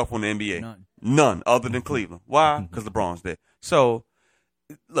he start for in the NBA? None other than Cleveland. Why? Because LeBron's there. So,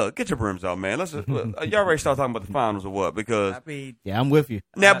 look, get your brims out, man. Let's y'all ready to start talking about the finals or what? Because yeah, I'm with you.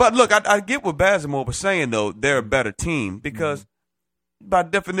 Now, but look, I get what Bazemore was saying though. They're a better team because by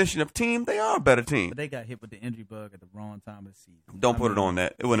definition of team, they are a better team. But they got hit with the injury bug at the wrong time of the season. Don't put it on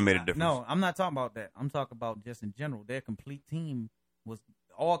that. It wouldn't have made a difference. No, I'm not talking about that. I'm talking about just in general. Their complete team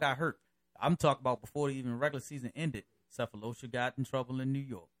all got hurt. I'm talking about before the even regular season ended. Cephalosha got in trouble in New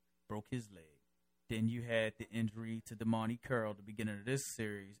York, broke his leg. Then you had the injury to DeMonte Curl at the beginning of this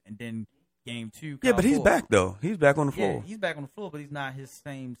series, and then game 2. Yeah, but he's back though. He's back on the floor. Yeah, he's back on the floor, but he's not his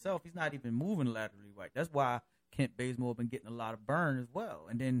same self. He's not even moving laterally right. That's why Kent Bazemore been getting a lot of burn as well.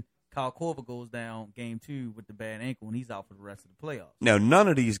 And then Kyle Korver goes down game 2 with the bad ankle, and he's out for the rest of the playoffs. Now, none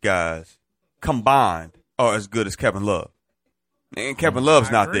of these guys combined are as good as Kevin Love. And Kevin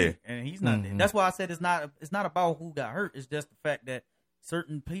Love's not there. And he's not there. That's why I said it's not about who got hurt. It's just the fact that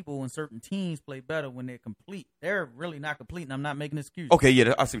certain people and certain teams play better when they're complete. They're really not complete, and I'm not making excuses. Okay,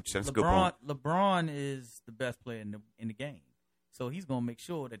 yeah, I see what you're saying. That's a good point. LeBron is the best player in the game. So he's going to make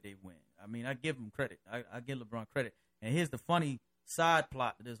sure that they win. I mean, I give him credit. I give LeBron credit. And here's the funny side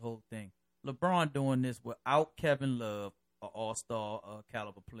plot to this whole thing. LeBron doing this without Kevin Love, an all-star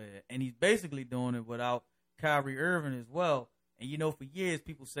caliber player. And he's basically doing it without Kyrie Irving as well. And, for years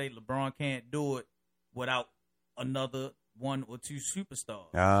people say LeBron can't do it without another 1 or 2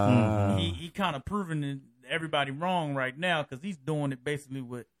 superstars. He kind of proving everybody wrong right now because he's doing it basically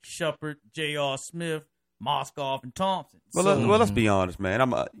with Shumpert, J.R. Smith, Mozgov, and Thompson. Well, let's be honest,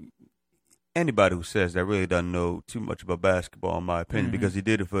 man. Anybody who says that really doesn't know too much about basketball, in my opinion, because he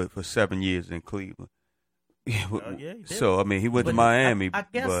did it for 7 years in Cleveland. So, I mean, he went to Miami. I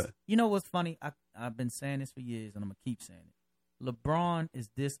guess, you know what's funny? I've been saying this for years, and I'm going to keep saying it. LeBron is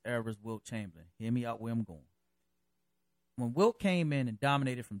this era's Wilt Chamberlain. Hear me out where I'm going. When Wilt came in and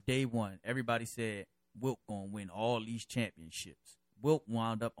dominated from day one, everybody said Wilt going to win all these championships. Wilt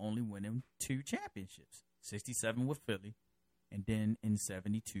wound up only winning 2 championships, 67 with Philly, and then in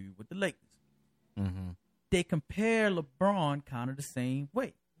 72 with the Lakers. They compare LeBron kind of the same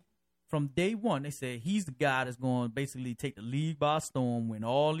way. From day one, they said he's the guy that's going to basically take the league by storm, win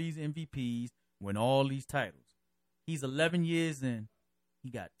all these MVPs, win all these titles. He's 11 years in. He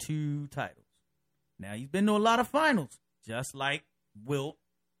got 2 titles. Now, he's been to a lot of finals, just like Wilt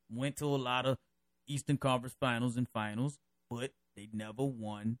went to a lot of Eastern Conference finals and finals, but they never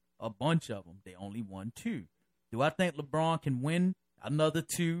won a bunch of them. They only won 2. Do I think LeBron can win another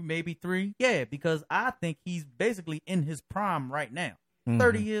 2, maybe 3? Yeah, because I think he's basically in his prime right now,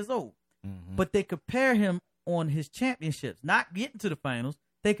 30 years old. But they compare him on his championships, not getting to the finals.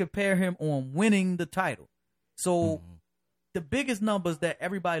 They compare him on winning the title. So the biggest numbers that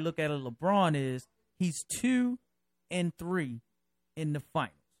everybody look at LeBron is he's 2 and 3 in the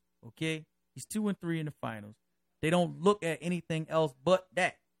finals. Okay, he's 2 and 3 in the finals. They don't look at anything else but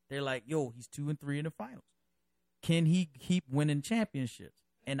that. They're like, yo, he's 2 and 3 in the finals. Can he keep winning championships?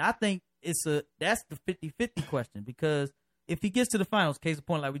 And I think that's the 50-50 question, because if he gets to the finals, case in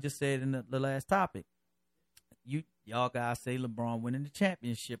point, like we just said in the last topic, y'all guys say LeBron winning the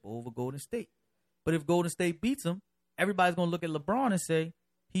championship over Golden State. But if Golden State beats him, everybody's going to look at LeBron and say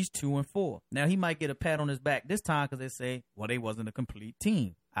he's 2 and 4. Now, he might get a pat on his back this time because they say, well, they wasn't a complete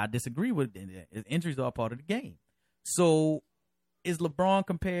team. I disagree with that. His injuries are part of the game. So is LeBron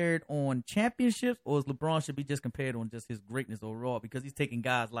compared on championships, or is LeBron should be just compared on just his greatness overall because he's taking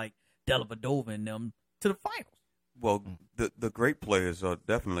guys like Dellavedova and them to the finals? Well, the great players are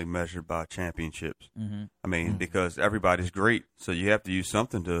definitely measured by championships. I mean, because everybody's great, so you have to use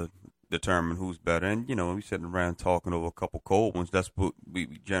something to determine who's better. And, you know, when we sitting around talking over a couple cold ones, that's what we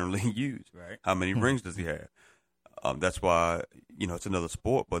generally use. Right. How many rings does he have? That's why, you know, it's another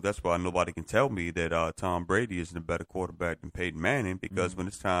sport, but that's why nobody can tell me that Tom Brady isn't a better quarterback than Peyton Manning, because when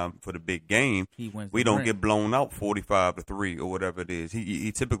it's time for the big game, we don't get blown out 45-3 or whatever it is.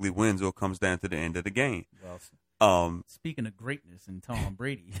 He typically wins or it comes down to the end of the game. Well, speaking of greatness and Tom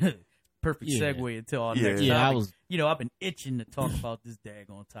Brady, perfect segue into our next topic. I've been itching to talk about this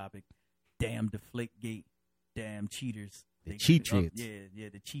daggone topic. Damn Deflategate, damn cheaters. The Cheatriots.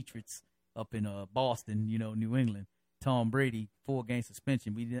 The Cheatriots up in Boston, New England. Tom Brady, 4-game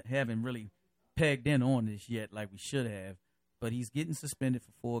suspension. We haven't really pegged in on this yet like we should have, but he's getting suspended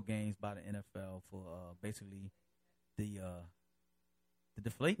for 4 games by the NFL for basically the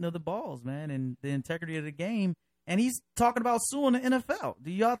deflating of the balls, man, and the integrity of the game. And he's talking about suing the NFL.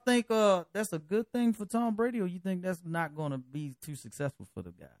 Do y'all think that's a good thing for Tom Brady, or you think that's not going to be too successful for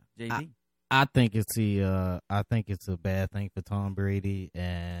the guy, JD? I think it's a bad thing for Tom Brady.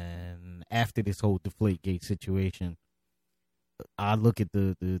 And after this whole Deflategate situation, I look at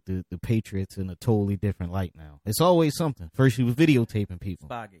the Patriots in a totally different light now. It's always something. First, he was videotaping people.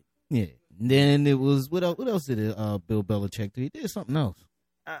 Spygate. Yeah. Then it was what else did Bill Belichick do? He did something else.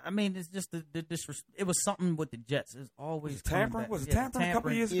 I mean, it's just the it was something with the Jets. It's always tampering. Was it tampering a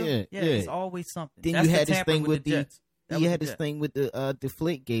couple years ago? Yeah, it's always something. Then that's you had this thing with the Jets. You had this thing with the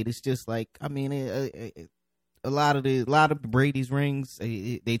Deflategate. It's just like, I mean, a lot of Brady's rings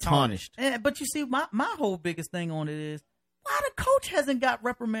they tarnished. But you see, my whole biggest thing on it is why the coach hasn't got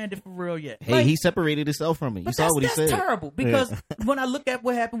reprimanded for real yet. Hey, he separated himself from it. You saw what he said. That's terrible because when I look at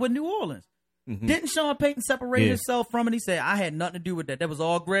what happened with New Orleans. Mm-hmm. Didn't Sean Payton separate himself from it? He said, I had nothing to do with that. That was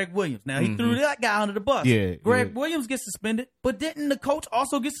all Greg Williams. Now, he threw that guy under the bus. Greg Williams gets suspended, but didn't the coach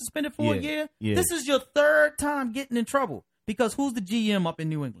also get suspended for a year? This is your 3rd time getting in trouble because who's the GM up in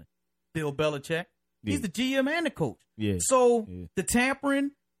New England? Bill Belichick. He's the GM and the coach. So the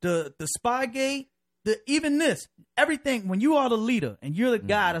tampering, the Spygate, even this, everything, when you are the leader and you're the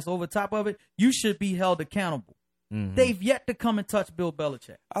guy that's over top of it, you should be held accountable. Mm-hmm. They've yet to come and touch Bill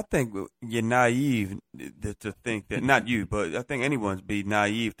Belichick. I think you're naive to think that, not you, but I think anyone's be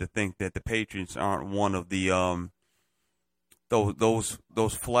naive to think that the Patriots aren't one of the those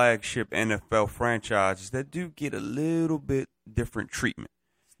flagship NFL franchises that do get a little bit different treatment.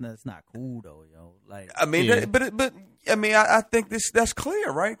 It's not cool though, yo. Like, I mean, but I mean, I think that's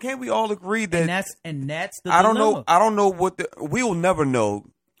clear, right? Can't we all agree that? And that's the. I don't know we'll never know.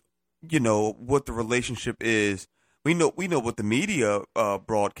 What the relationship is. We know what the media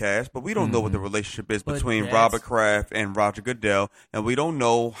broadcast, but we don't know what the relationship is between Robert Kraft and Roger Goodell, and we don't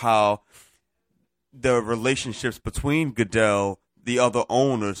know how the relationships between Goodell, the other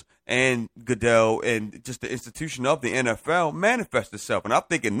owners, and Goodell, and just the institution of the NFL manifest itself. And I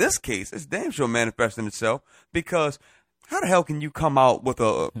think in this case, it's damn sure manifesting itself because how the hell can you come out with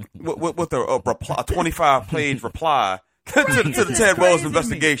a 25-page reply? to the Ted Wells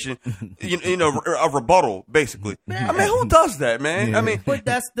investigation, a rebuttal, basically. I mean, who does that, man? I mean, but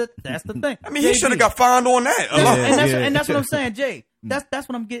that's the thing. I mean, he should have got fined on that. And that's what I'm saying, Jay. That's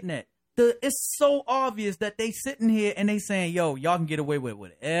what I'm getting at. It's so obvious that they sitting here and they saying, "Yo, y'all can get away with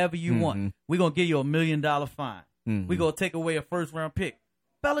whatever you want. We're gonna give you $1 million fine. We're gonna take away a 1st-round pick."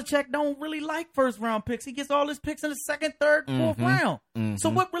 Belichick don't really like 1st-round picks. He gets all his picks in the 2nd, 3rd, 4th round. So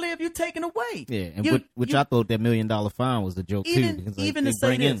what really have you taken away? Yeah, and which I thought that $1 million fine was the joke too. Even to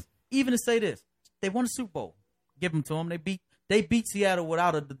say this, they won a Super Bowl. Give them to them. They beat Seattle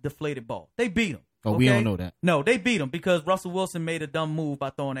without a deflated ball. They beat them. Oh, we don't know that. No, they beat them because Russell Wilson made a dumb move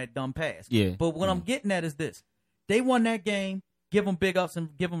by throwing that dumb pass. Yeah. But what I'm getting at is this: they won that game. Give them big ups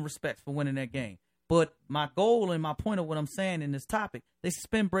and give them respect for winning that game. But my goal and my point of what I'm saying in this topic, they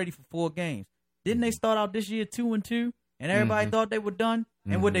suspend Brady for 4 games. Didn't they start out this year 2-2, and everybody thought they were done?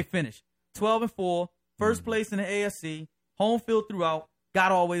 And would they finish 12-4, 1st place in the AFC, home field throughout,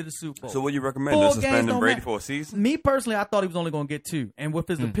 got all the way to the Super Bowl. So what you recommend? Suspending Brady for a season? Me personally, I thought he was only going to get 2, and with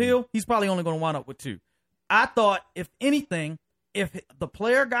his appeal, he's probably only going to wind up with 2. I thought, if anything, if the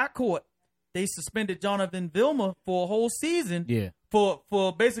player got caught, they suspended Jonathan Vilma for a whole season. Yeah. For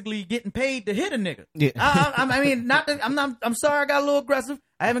basically getting paid to hit a nigga. Yeah. I mean, I'm sorry I got a little aggressive.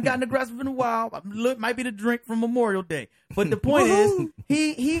 I haven't gotten aggressive in a while. Might be the drink from Memorial Day. But the point is,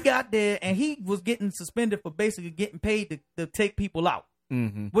 he got there and he was getting suspended for basically getting paid to take people out.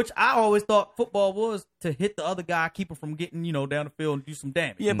 Which I always thought football was to hit the other guy, keep him from getting, down the field and do some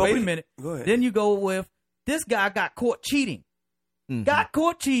damage. Yeah, but wait a minute. Go ahead. Then you go with this guy got caught cheating. Got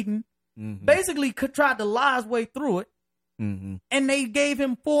caught cheating. Basically tried to lie his way through it. And they gave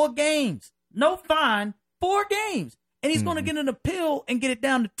him 4 games. No fine, 4 games. and he's going to get an appeal and get it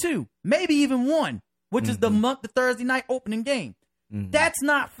down to 2, maybe even 1, which is the Thursday night opening game. That's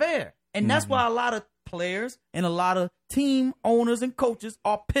not fair. And that's why a lot of players and a lot of team owners and coaches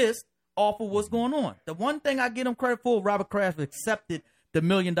are pissed off of what's going on. The one thing I give him credit for, Robert Kraft accepted the $1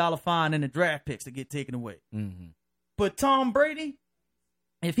 million fine and the draft picks to get taken away. But Tom Brady,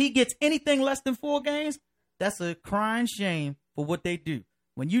 if he gets anything less than 4 games, that's a crying shame for what they do.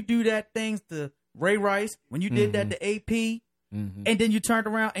 When you do that things to Ray Rice, when you did that to AP, and then you turned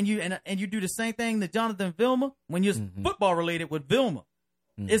around and you do the same thing to Jonathan Vilma, when you're football related with Vilma.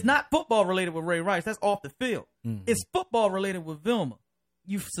 It's not football related with Ray Rice. That's off the field. It's football related with Vilma.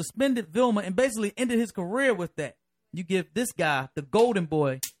 You've suspended Vilma and basically ended his career with that. You give this guy, the golden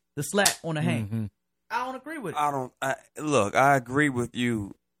boy, the slap on the hand. I don't agree with it. Look, I agree with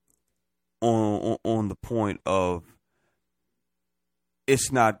you on the point of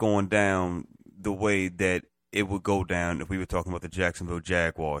it's not going down the way that it would go down if we were talking about the Jacksonville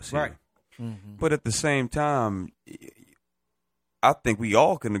Jaguars here. Right. But at the same time, I think we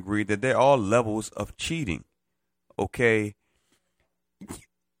all can agree that there are levels of cheating. Okay?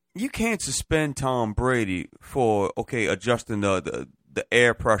 You can't suspend Tom Brady for, adjusting the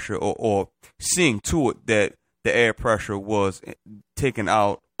air pressure or seeing to it that the air pressure was taken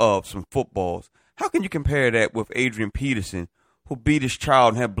out of some footballs. How can you compare that with Adrian Peterson, who beat his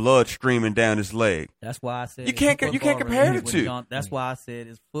child and had blood streaming down his leg? That's why I said you can't compare the two. That's why I said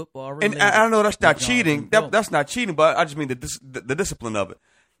it's football related. And I know that's not cheating. That's not cheating, but I just mean the discipline of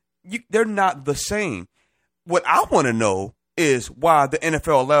it. They're not the same. What I want to know is why the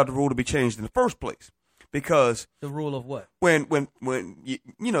NFL allowed the rule to be changed in the first place. Because the rule of what? When when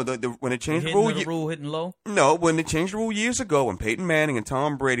it changed the rule, hitting low. No, when they changed the rule years ago, when Peyton Manning and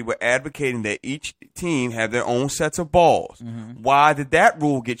Tom Brady were advocating that each team have their own sets of balls. Why did that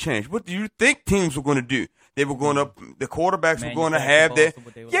rule get changed? What do you think teams were going to do? They were going to the quarterbacks were going to have their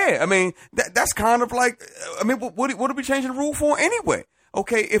I mean that's kind of like what are we changing the rule for anyway?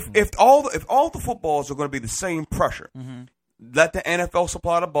 Okay, if all the footballs are going to be the same pressure. Let the NFL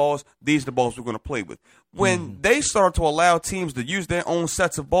supply the balls. These are the balls we're going to play with. When they start to allow teams to use their own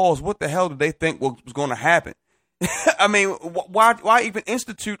sets of balls, what the hell did they think was going to happen? I mean, why even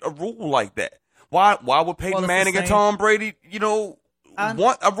institute a rule like that? Why would Peyton Manning and Tom Brady,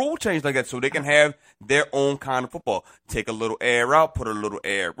 want a rule change like that so they can have their own kind of football? Take a little air out, put a little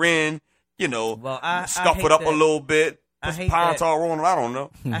air in, scuff it up a little bit, put some pine tar on it. I don't know.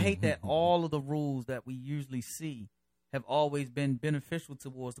 I hate that all of the rules that we usually see have always been beneficial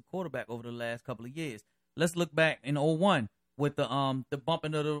towards the quarterback over the last couple of years. Let's look back in 2001 with the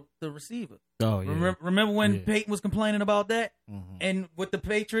bumping of the receiver. Oh, yeah. Remember when Peyton was complaining about that? And with the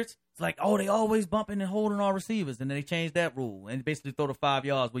Patriots, it's like, they always bumping and holding our receivers. And then they changed that rule and basically throw the 5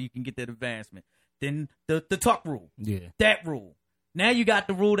 yards where you can get that advancement. Then the tuck rule. Yeah. That rule. Now you got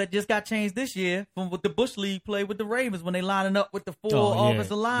the rule that just got changed this year from what the Bush League played with the Ravens when they lining up with the 4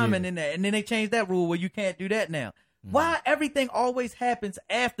 offensive linemen in there. And then they changed that rule where you can't do that now. Why everything always happens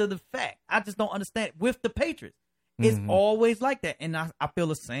after the fact? I just don't understand. With the Patriots, it's always like that, and I feel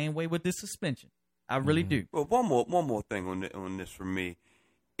the same way with this suspension. I really do. Well, one more thing on this for me.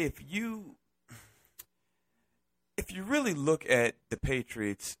 If you really look at the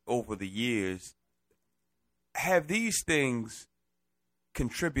Patriots over the years, have these things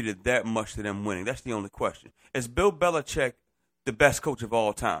contributed that much to them winning? That's the only question. Is Bill Belichick the best coach of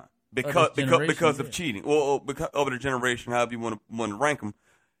all time? Because of cheating, or because over the generation, however you want to rank him,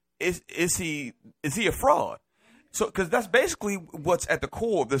 is he a fraud? So, because that's basically what's at the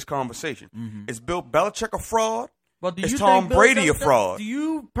core of this conversation. Is Bill Belichick a fraud? Well, is Tom Brady a fraud? Do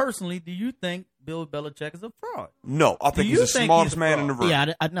you think Bill Belichick is a fraud? No, I think he's the smartest man in the room.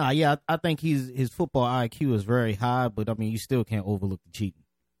 Yeah, I think his football IQ is very high, but I mean, you still can't overlook the cheating.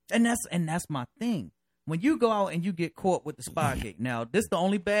 And that's my thing. When you go out and you get caught with the Spygate, now this is the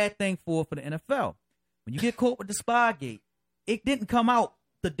only bad thing for the NFL. When you get caught with the Spygate, it didn't come out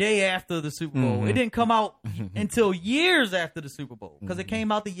the day after the Super Bowl. It didn't come out until years after the Super Bowl because it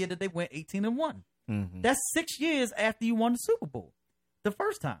came out the year that they went 18-1. That's 6 years after you won the Super Bowl, the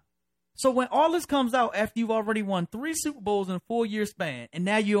first time. So when all this comes out after you've already won 3 Super Bowls in a 4-year span, and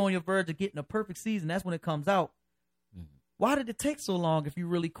now you're on your verge of getting a perfect season, that's when it comes out. Why did it take so long if you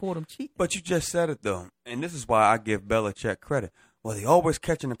really caught him cheating? But you just said it, though, and this is why I give Belichick credit. Well, they always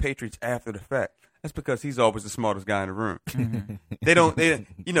catching the Patriots after the fact. That's because he's always the smartest guy in the room.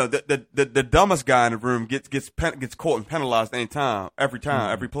 The dumbest guy in the room gets caught and penalized every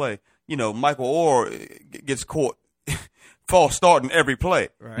time, every play. Michael Orr gets caught false starting every play.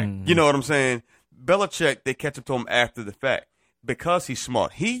 Right. You know what I'm saying? Belichick, they catch up to him after the fact. because he's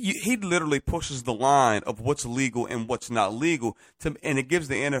smart. He literally pushes the line of what's legal and what's not legal, and it gives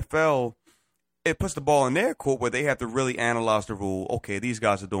the NFL, it puts the ball in their court where they have to really analyze the rule. Okay, these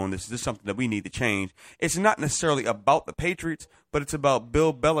guys are doing this. Is this something that we need to change? It's not necessarily about the Patriots, but it's about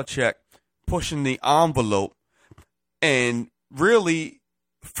Bill Belichick pushing the envelope and really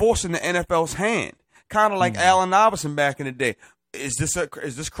forcing the NFL's hand. Kind of like Allen Iverson back in the day. Is this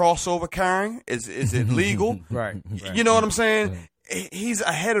crossover carrying? Is it legal? Right. You know what I'm saying? He's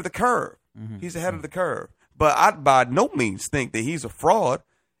ahead of the curve. He's ahead of the curve. But I by no means think that he's a fraud.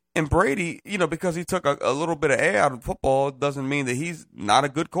 And Brady, because he took a little bit of air out of football doesn't mean that he's not a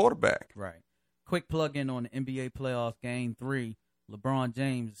good quarterback. Right. Quick plug-in on the NBA playoffs, Game 3. LeBron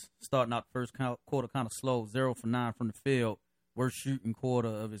James starting out the first quarter kind of slow, 0 for 9 from the field. Worst shooting quarter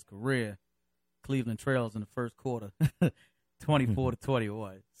of his career. Cleveland Trails in the first quarter,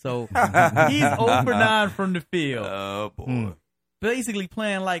 24-21. So he's 0 for 9 from the field. Oh, boy. Basically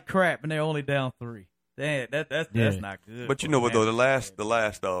playing like crap, and they're only down 3. Damn, that's not good. But you know what though, the last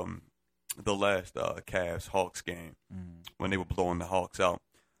Cavs Hawks game, when they were blowing the Hawks out,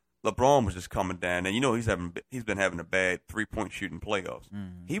 LeBron was just coming down, and he's been having a bad 3-point shooting playoffs.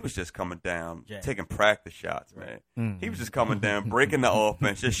 He was just coming down, taking practice shots, man. He was just coming down, breaking the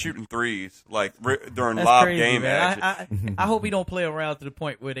offense, just shooting threes like during That's live crazy, game man. action. I hope he don't play around to the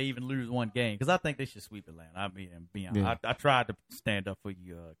point where they even lose one game, because I think they should sweep Atlanta. I mean, be honest. I tried to stand up for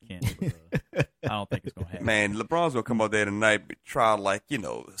you, Kent, but I don't think it's gonna happen. Man, LeBron's gonna come out there tonight, try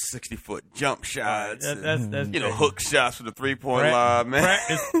 60-foot jump shots, that's hook shots for the 3-point line, man.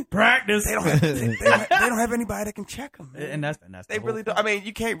 Practice. They don't have anybody that can check them, man. And that's they really don't. I mean,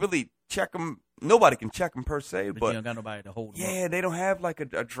 you can't really check them. Nobody can check them per se, but you don't got nobody to hold them. Yeah, they don't have like a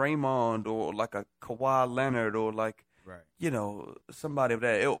Draymond or like a Kawhi Leonard or like somebody of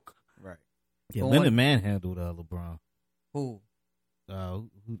that ilk. Right. Yeah, Leonard manhandled LeBron. Who? Who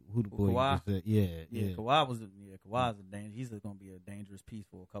the boy Kawhi? was that? Yeah. Kawhi's a danger. He's going to be a dangerous piece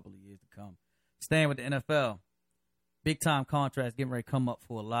for a couple of years to come. Staying with the NFL. Big time contracts getting ready to come up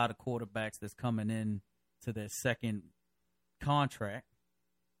for a lot of quarterbacks that's coming in to their second contract.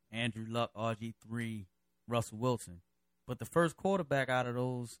 Andrew Luck, RG3, Russell Wilson. But the first quarterback out of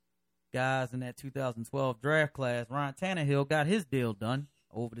those guys in that 2012 draft class, Ryan Tannehill, got his deal done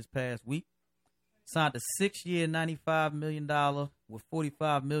over this past week. Signed a 6-year, $95 million with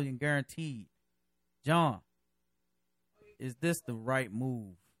 $45 million guaranteed. John, is this the right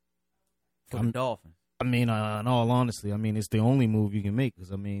move for the Dolphins? I mean, in all honesty, it's the only move you can make because,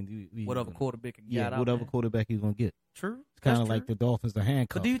 whatever quarterback you got out whatever there. quarterback you're going to get. True. It's kind of like the Dolphins, the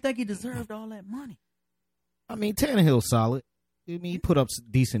handcuff. But do you think he deserved all that money? Tannehill's solid. He put up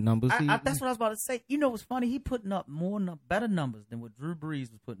decent numbers. That's what I was about to say. You know what's funny? He putting up better numbers than what Drew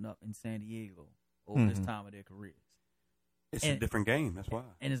Brees was putting up in San Diego over this time of their careers. It's a different game. That's why.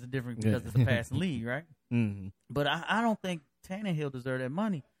 And it's a different because it's a passing league, right? But I don't think Tannehill deserved that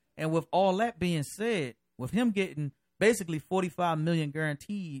money. And with all that being said, with him getting basically $45 million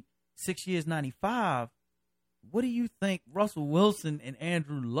guaranteed, 6 years, $95, what do you think Russell Wilson and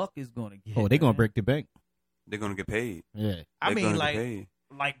Andrew Luck is going to get? Oh, they're going to break the bank. They're going to get paid. Yeah.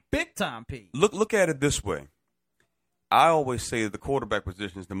 Like big time paid. Look at it this way. I always say that the quarterback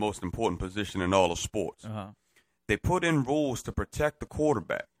position is the most important position in all of sports. They put in rules to protect the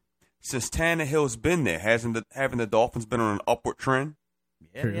quarterback. Since Tannehill's been there, haven't the Dolphins been on an upward trend?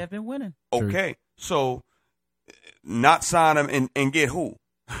 Yeah, they have been winning. Okay, so not sign him and get who?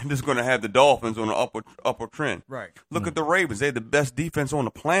 This is going to have the Dolphins on an upward trend. Right. Look at the Ravens. They had the best defense on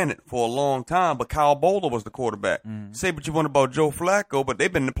the planet for a long time, but Kyle Bowler was the quarterback. Say what you want about Joe Flacco, but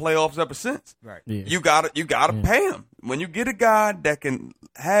they've been in the playoffs ever since. Right. Yeah. You gotta pay him. When you get a guy that can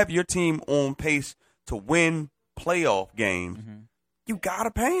have your team on pace to win playoff games, you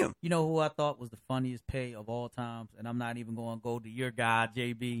gotta pay him. You know who I thought was the funniest pay of all times, and I'm not even going to go to your guy,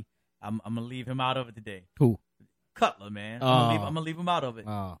 JB. I'm gonna leave him out of it today. Who? Cutler, man. I'm gonna leave him out of it.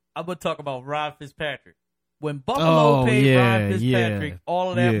 I'm gonna talk about Ryan Fitzpatrick. When Buffalo paid Ryan Fitzpatrick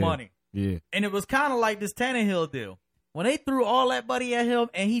all of that money, and it was kind of like this Tannehill deal. When they threw all that money at him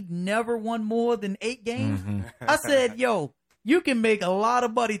and he never won more than 8 games, I said, yo, you can make a lot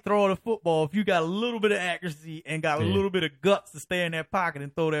of money throwing a football if you got a little bit of accuracy and got a little bit of guts to stay in that pocket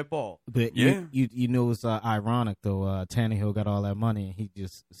and throw that ball. But you know it's ironic though. Tannehill got all that money and he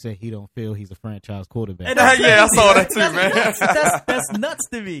just said he don't feel he's a franchise quarterback. And I saw that too, man. That's nuts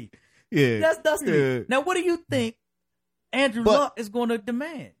to me. Yeah, that's nuts to me. Now, what do you think? Andrew Luck is going to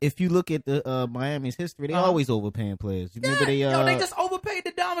demand. If you look at the Miami's history, they always overpaying players. You remember they just overpaid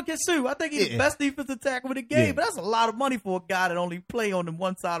the Dominican Sue. I think he's the best defensive tackle in the game, but that's a lot of money for a guy that only play on the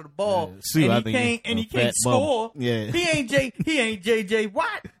one side of the ball. Sue, and he can't score. Yeah. He ain't JJ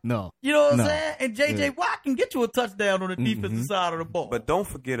Watt. No. You know what I'm saying? And JJ Watt can get you a touchdown on the defensive side of the ball. But don't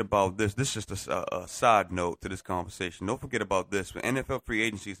forget about this. This is just a side note to this conversation. Don't forget about this. NFL free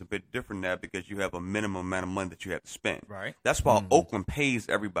agency is a bit different now because you have a minimum amount of money that you have to spend. Right. That's why Oakland pays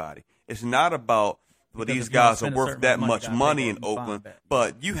everybody. It's not about these guys are worth that much money in Oakland,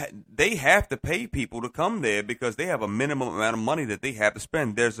 but they have to pay people to come there because they have a minimum amount of money that they have to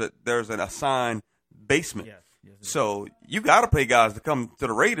spend. There's an assigned basement. Yes, so you got to pay guys to come to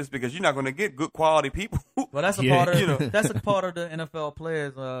the Raiders because you're not going to get good quality people. Well, that's a part of that's a part of the NFL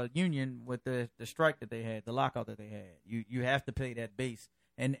players union with the strike that they had, the lockout that they had. You have to pay that base.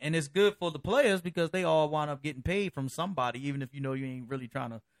 And it's good for the players because they all wind up getting paid from somebody, even if you know you ain't really trying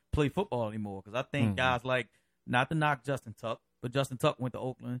to play football anymore. Because I think guys like, not to knock Justin Tuck, but Justin Tuck went to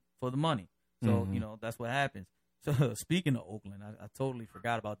Oakland for the money. So, that's what happens. So, speaking of Oakland, I totally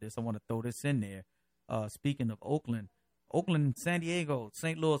forgot about this. I want to throw this in there. Speaking of Oakland, San Diego,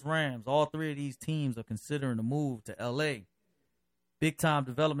 St. Louis Rams, all three of these teams are considering a move to L.A. Big-time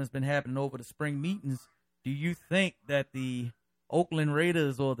development's been happening over the spring meetings. Do you think that the Oakland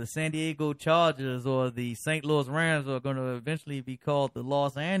Raiders or the San Diego Chargers or the St. Louis Rams are going to eventually be called the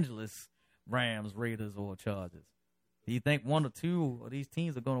Los Angeles Rams, Raiders, or Chargers? Do you think one or two of these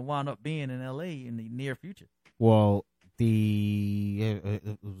teams are going to wind up being in L.A. in the near future? Well, heard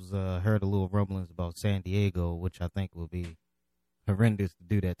a little rumblings about San Diego, which I think will be horrendous to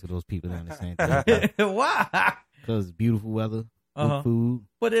do that to those people down in San Diego. Why? Because beautiful weather. Good food.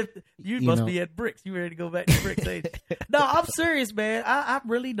 But if you must be at Bricks, you ready to go back to Bricks? No, I'm serious, man. I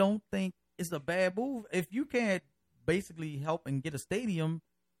really don't think it's a bad move. If you can't basically help and get a stadium,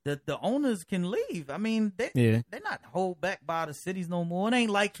 that the owners can leave. I mean, they're not hold back by the cities no more. It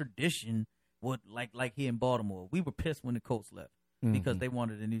ain't like tradition. Like here in Baltimore, we were pissed when the Colts left because they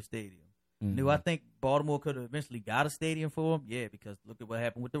wanted a new stadium. Do I think Baltimore could have eventually got a stadium for them? Yeah, because look at what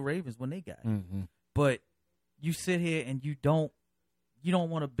happened with the Ravens when they got it. But you sit here and you don't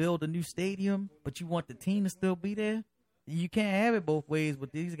want to build a new stadium, but you want the team to still be there. You can't have it both ways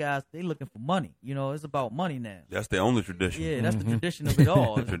with these guys. They looking for money. It's about money now. That's the only tradition. Yeah, that's the tradition of it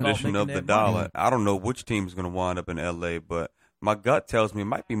all. The tradition of the dollar. Money. I don't know which team is going to wind up in L.A., but my gut tells me it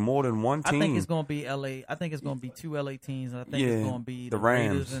might be more than one team. I think it's going to be L.A. I think it's going to be two L.A. teams. I think it's going to be the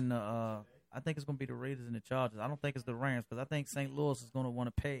Rams Raiders and I think it's going to be the Raiders and the Chargers. I don't think it's the Rams because I think St. Louis is going to want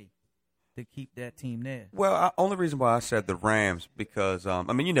to pay to keep that team there. Well, only reason why I said the Rams because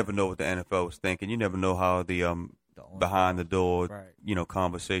you never know what the NFL is thinking. You never know how the behind the door,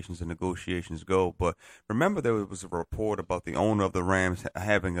 conversations and negotiations go. But remember, there was a report about the owner of the Rams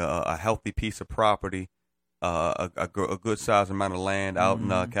having a healthy piece of property, a good size amount of land out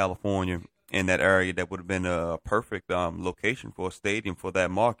in California in that area that would have been a perfect location for a stadium for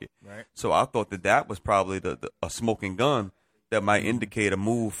that market. Right. So I thought that was probably a smoking gun that might indicate a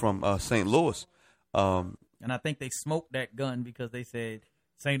move from St. Louis. And I think they smoked that gun because they said,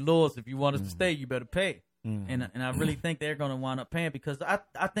 St. Louis, if you want us to stay, you better pay. And I really think they're going to wind up paying because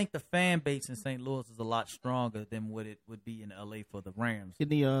I think the fan base in St. Louis is a lot stronger than what it would be in L.A. for the Rams.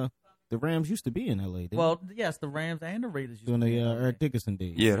 The Rams used to be in L.A., yes, the Rams and the Raiders used to be in L.A. Eric Dickerson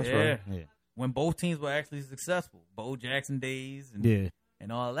days. Yeah, that's right. Yeah. When both teams were actually successful. Bo Jackson days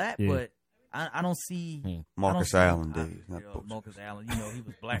and all that. Yeah. But I don't see Marcus Allen days. Marcus Allen, he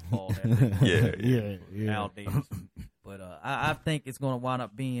was blackballed. Yeah. Al Davis. But I think it's going to wind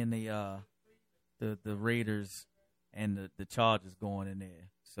up being the Raiders and the Chargers going in there.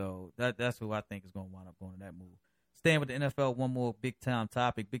 So that's who I think is going to wind up going to that move. Staying with the NFL, one more big-time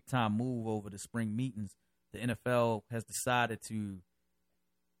topic, big-time move over the spring meetings. The NFL has decided to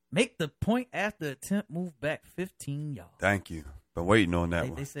make the point after attempt move back 15 yards. Thank you. Been waiting on that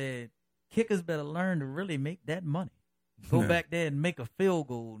one. They said kickers better learn to really make that money. Go back there and make a field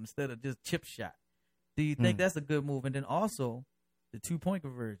goal instead of just chip shot. Do you think that's a good move? And then also the 2-point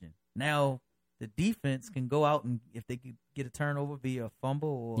conversion. Now the defense can go out and if they could get a turnover via a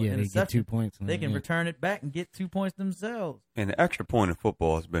fumble or interception, they get 2 points. They can return it back and get 2 points themselves. And the extra point in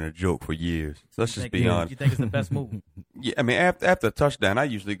football has been a joke for years. So let's just be honest. You think it's the best move? Yeah, I mean, after a touchdown, I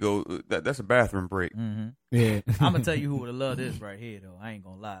usually go, that's a bathroom break. Mm-hmm. Yeah. I'm going to tell you who would have loved this right here, though. I ain't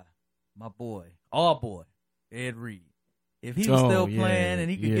going to lie. My boy, our boy, Ed Reed. if he was still yeah, playing and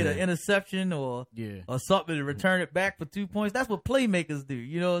he could get an yeah. interception or something to return it back for 2 points, that's what playmakers do.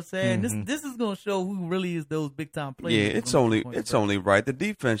 You know what I'm saying? Mm-hmm. This is going to show who really is those big time playmakers. Yeah, it's only right. The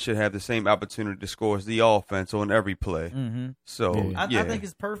defense should have the same opportunity to score as the offense on every play. Mm-hmm. So I think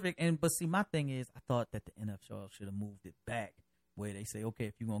it's perfect. But see, my thing is, I thought that the NFL should have moved it back where they say, okay,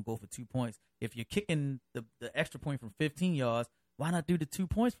 if you're going to go for 2 points, if you're kicking the extra point from 15 yards, why not do the 2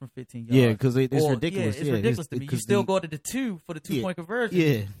 points from 15 yards? Yeah, because it's ridiculous. Yeah, it's ridiculous to me. You still go to the 2 for the 2 point conversion.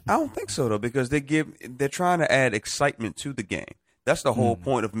 Yeah, I don't think so though, because they're trying to add excitement to the game. That's the whole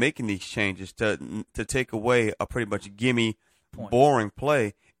point of making these changes, to take away a pretty much gimme, boring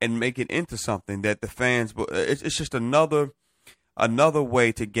play and make it into something that the fans. It's just another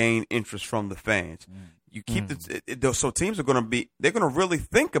way to gain interest from the fans. You keep so teams are going to really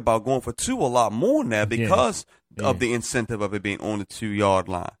think about going for 2 a lot more now because of the incentive of it being on the 2-yard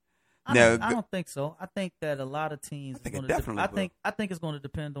line. I don't think so. I think that a lot of teams. I think it's going to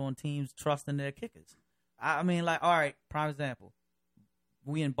depend on teams trusting their kickers. I mean, like, all right, prime example.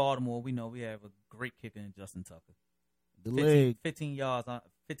 We in Baltimore, we know we have a great kicker in Justin Tucker. 15 yards,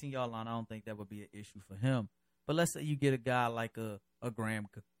 15-yard line. I don't think that would be an issue for him. But let's say you get a guy like a Graham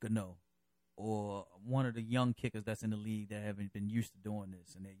Gano, or one of the young kickers that's in the league that haven't been used to doing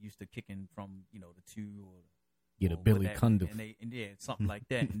this, and they're used to kicking from the 2 or Billy Cundiff, and something like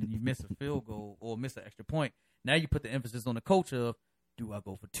that, and you miss a field goal or miss an extra point. Now you put the emphasis on the coach of, do I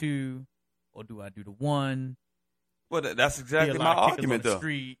go for 2 or do I do the 1? Well, that's exactly my argument, though.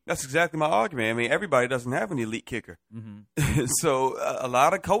 That's exactly my argument. I mean, everybody doesn't have an elite kicker. Mm-hmm. So a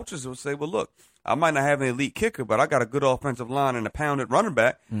lot of coaches will say, well, look, I might not have an elite kicker, but I got a good offensive line and a pounded running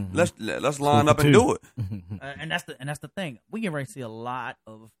back. Mm-hmm. Let's line up and do it. And that's the thing. We can already see a lot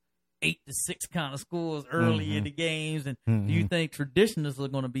of 8-6 kind of scores early in the games. And do you think traditionalists are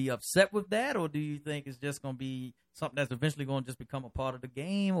going to be upset with that, or do you think it's just going to be something that's eventually going to just become a part of the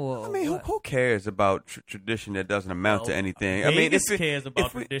game? Or I mean, who cares about tradition that doesn't amount to anything? Vegas cares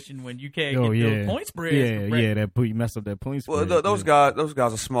about tradition when you can't get those point spreads. You mess up that point spread. Well, those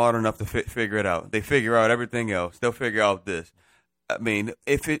guys are smart enough to figure it out. They figure out everything else. They'll figure out this. I mean,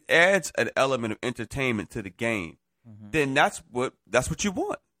 if it adds an element of entertainment to the game, then that's what you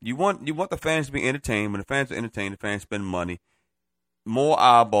want. You want the fans to be entertained. When the fans are entertained, the fans spend money. More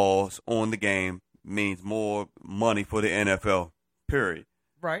eyeballs on the game means more money for the NFL, period.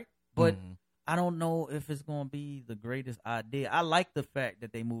 Right. But I don't know if it's going to be the greatest idea. I like the fact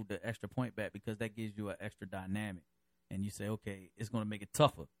that they moved the extra point back because that gives you an extra dynamic. And you say, okay, it's going to make it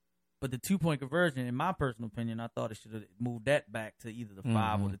tougher. But the 2-point conversion, in my personal opinion, I thought it should have moved that back to either the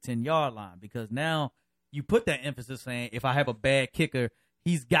 5 or the 10-yard line, because now you put that emphasis saying, if I have a bad kicker,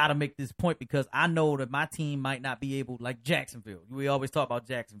 he's got to make this point because I know that my team might not be able, like Jacksonville. We always talk about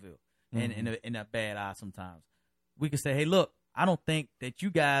Jacksonville and in a bad eye sometimes. We can say, hey, look, I don't think that you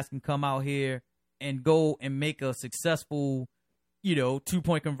guys can come out here and go and make a successful,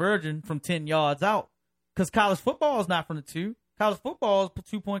 2-point conversion from 10 yards out, because college football is not from the 2. College football's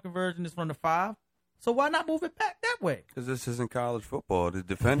 2-point conversion is from the 5. So why not move it back that way? Because this isn't college football. The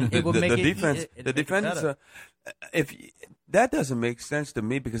defenders, the defenders. If that doesn't make sense to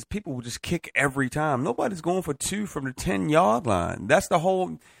me, because people will just kick every time. Nobody's going for 2 from the 10-yard line. That's the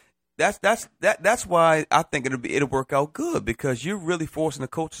whole. That's why I think it'll work out good, because you're really forcing the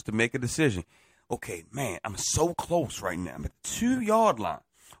coaches to make a decision. Okay, man, I'm so close right now. I'm at the 2-yard line,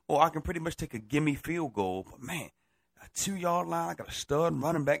 or I can pretty much take a gimme field goal. But man, a 2-yard line, I got a stud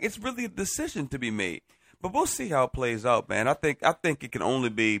running back. It's really a decision to be made. But we'll see how it plays out, man. I think it can only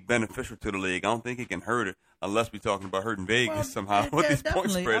be beneficial to the league. I don't think it can hurt it, unless we're talking about hurting Vegas somehow with these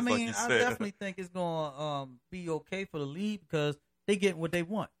point spreads, like you said. I definitely think it's going to be okay for the league, because they get what they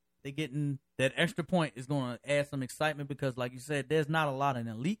want. They getting that extra point is going to add some excitement, because, like you said, there's not a lot of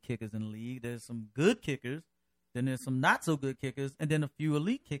elite kickers in the league. There's some good kickers, then there's some not so good kickers, and then a few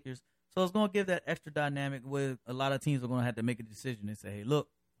elite kickers. So it's going to give that extra dynamic where a lot of teams are going to have to make a decision and say, hey, look,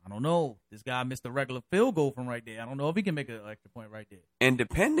 I don't know. This guy missed a regular field goal from right there. I don't know if he can make an extra point right there. And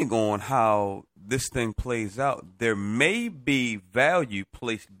depending on how this thing plays out, there may be value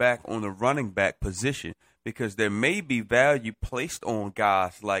placed back on the running back position, because there may be value placed on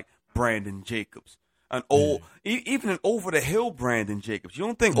guys like Brandon Jacobs, even an over-the-hill Brandon Jacobs. You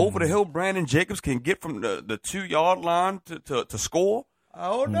don't think over-the-hill Brandon Jacobs can get from the 2-yard line to score?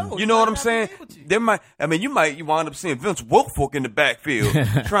 Oh no! You know what I'm saying? You wind up seeing Vince Wilfork in the backfield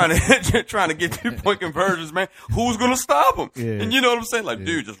trying to get 2-point conversions, man. Who's gonna stop him? Yeah. And you know what I'm saying? Like,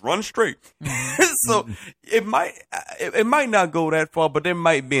 dude, just run straight. So it might not go that far, but there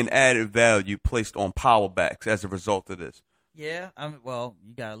might be an added value placed on power backs as a result of this. Yeah, you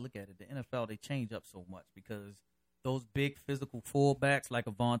gotta look at it. The NFL, they change up so much, because those big physical fullbacks like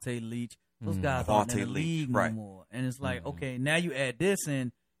a Vontae Leach, those guys aren't in the league no more. And it's like, okay, now you add this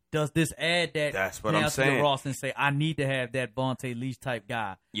in. Does this add that? That's what now I'm to saying. the roster and say, I need to have that Vontae Leach type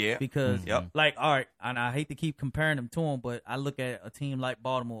guy. Yeah. Because, like, all right, and I hate to keep comparing them to him, but I look at a team like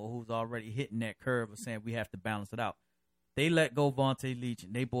Baltimore who's already hitting that curve of saying we have to balance it out. They let go Vontae Leach,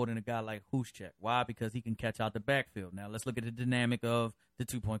 and they brought in a guy like Juszczyk. Why? Because he can catch out the backfield. Now, let's look at the dynamic of the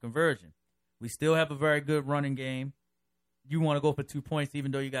two-point conversion. We still have a very good running game. You want to go for 2 points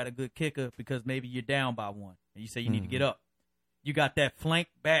even though you got a good kicker because maybe you're down by one, and you say you need to get up. You got that flank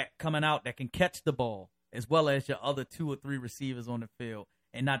back coming out that can catch the ball, as well as your other 2 or 3 receivers on the field.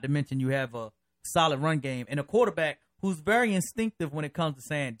 And not to mention you have a solid run game and a quarterback who's very instinctive when it comes to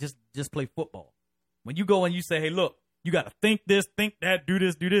saying just play football. When you go and you say, hey, look, you got to think this, think that, do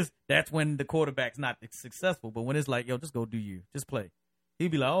this, that's when the quarterback's not successful. But when it's like, yo, just go do you. Just play. He'd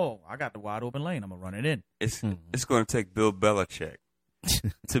be like, oh, I got the wide open lane. I'm going to run it in. It's going to take Bill Belichick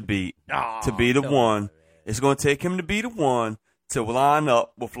to be the one. It's going to take him to be the one to line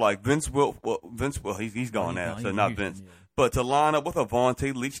up with like Vince Will, he's gone now, so not Vince. Yeah. But to line up with a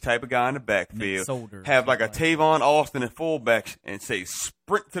Vontae Leach type of guy in the backfield, have like a Tavon Austin and fullbacks, and say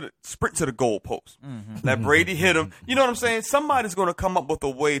sprint to the goalpost. Let Brady hit him. You know what I'm saying? Somebody's going to come up with a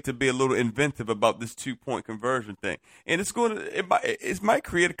way to be a little inventive about this 2-point conversion thing, and it might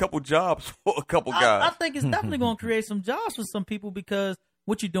create a couple jobs for a couple guys. I think it's definitely going to create some jobs for some people because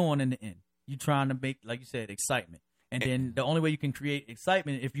what you doing in the end, you trying to make, like you said, excitement. And then the only way you can create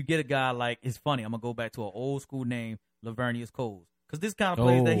excitement if you get a guy like, it's funny, I'm going to go back to an old school name, Lavernius Coles. Because this kind of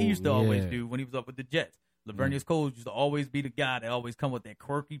plays that he used to always do when he was up with the Jets. Lavernius Coles used to always be the guy that always come with that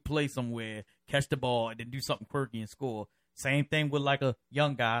quirky play somewhere, catch the ball, and then do something quirky and score. Same thing with like a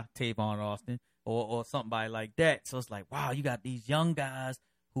young guy, Tavon Austin, or somebody like that. So it's like, wow, you got these young guys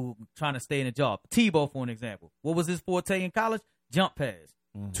who trying to stay in a job. Tebow, for an example. What was his forte in college? Jump pass.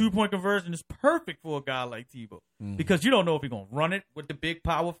 2-point conversion is perfect for a guy like Tebow because you don't know if he's going to run it with the big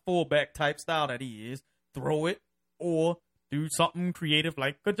power fullback type style that he is, throw it, or do something creative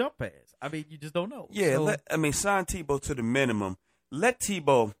like a jump pass. I mean, you just don't know. Yeah, sign Tebow to the minimum. Let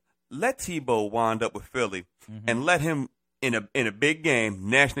Tebow wind up with Philly and let him in a big game,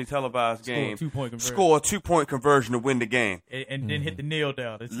 nationally televised game, score a 2-point conversion to win the game, and then hit the nail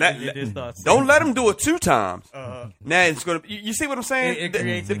down. Don't let him do it 2 times. Now it's gonna. You see what I'm saying? It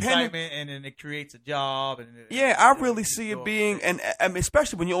creates excitement, and then it creates a job. And I really see it being, and I mean,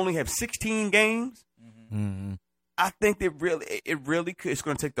 especially when you only have 16 games. I think it's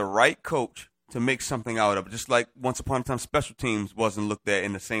going to take the right coach to make something out of it. Just like once upon a time, special teams wasn't looked at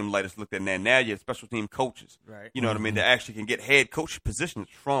in the same light as looked at now. Now you have special team coaches. Right. You know what I mean? That actually can get head coach positions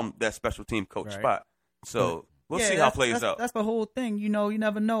from that special team coach spot. So we'll see how it plays out. That's the whole thing. You know, you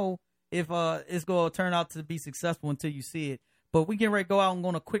never know if it's going to turn out to be successful until you see it. But we get ready to go out and go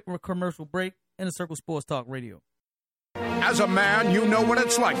on a quick commercial break in the Circle Sports Talk Radio. As a man, you know what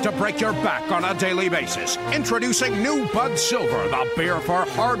it's like to break your back on a daily basis. Introducing new Bud Silver, the beer for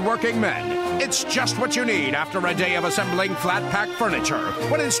hard-working men. It's just what you need after a day of assembling flat-pack furniture,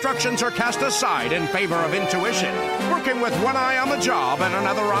 when instructions are cast aside in favor of intuition, working with one eye on the job and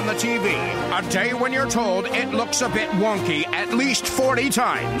another on the TV. A day when you're told it looks a bit wonky at least 40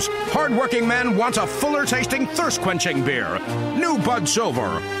 times. Hard-working men want a fuller-tasting, thirst-quenching beer. New Bud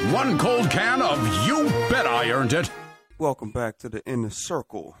Silver, one cold can of You Bet I Earned It. Welcome back to the Inner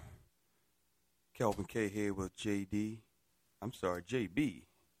Circle. Kelvin K here with JB.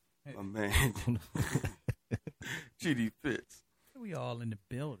 My man, GD Fitz. We all in the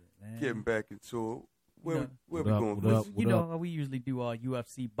building, man. Getting back into it. Where we going? We usually do our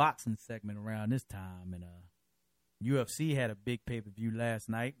UFC boxing segment around this time, and UFC had a big pay-per-view last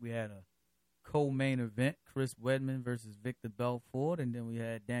night. We had a co-main event, Chris Weidman versus Victor Belfort, and then we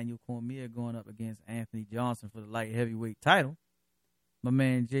had Daniel Cormier going up against Anthony Johnson for the light heavyweight title. My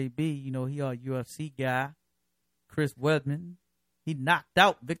man JB, you know, he our UFC guy. Chris Weidman, he knocked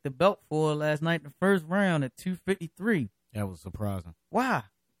out Victor Belfort last night in the first round at 253. That was surprising. Why?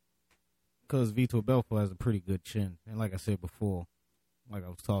 Because Vitor Belfort has a pretty good chin, and like I said before, like I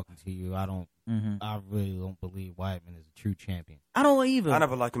was talking to you, I really don't believe Weidman is a true champion. I don't either. I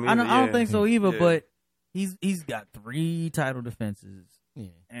never liked him either. I don't think so either, but he's got 3 title defenses. Yeah.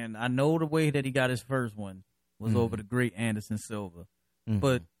 And I know the way that he got his first one was over the great Anderson Silva.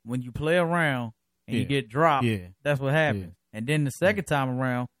 But when you play around and you get dropped, that's what happens. And then the second time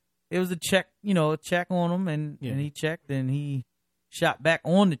around, it was a check on him, and he checked, and he shot back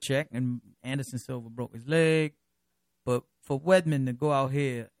on the check, and Anderson Silva broke his leg. But for Weidman to go out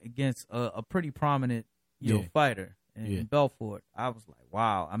here against a pretty prominent fighter, in Belfort. I was like,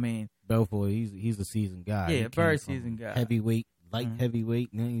 wow. I mean, Belfort, he's a seasoned guy. Yeah, very seasoned guy. Heavyweight, light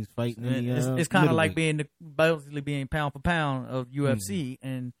heavyweight, and then he's fighting. It's kind of like basically being pound for pound of UFC,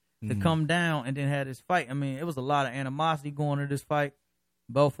 and to come down and then have this fight. I mean, it was a lot of animosity going into this fight.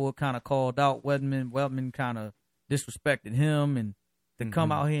 Belfort kind of called out Weidman. Weidman kind of disrespected him, and to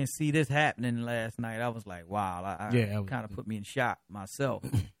come out here and see this happening last night, I was like, wow. It kind of put me in shock myself.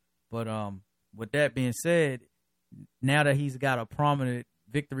 But with that being said, now that he's got a prominent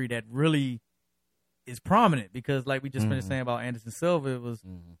victory that really is prominent, because like we just finished saying about Anderson Silva, it was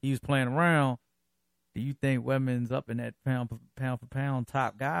he was playing around. Do you think Weidman's up in that pound for pound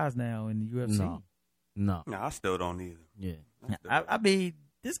top guys now in the UFC? No, I still don't either. Yeah, I mean,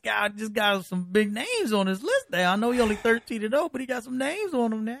 this guy just got some big names on his list there. I know he only 13-0, but he got some names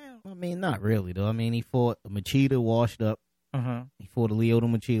on him now. I mean, not really though. I mean, he fought Machida, washed up. He fought Lyoto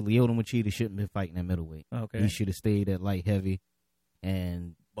Machida. Lyoto Machida shouldn't have been fighting at middleweight. Okay, he should have stayed at light heavy.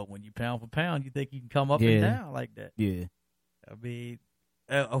 But when you pound for pound, you think you can come up and down like that? Yeah. I mean,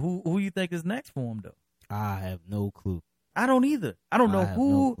 who you think is next for him though? I have no clue. I don't either. I don't know who.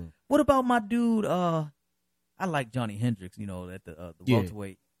 No clue. What about my dude? I like Johnny Hendricks. You know, at the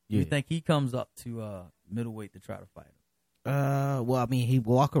welterweight. You think he comes up to middleweight to try to fight him? Well, I mean, he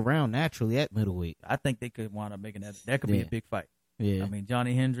walk around naturally at middleweight. I think they could wind up making that. That could be a big fight. Yeah. I mean,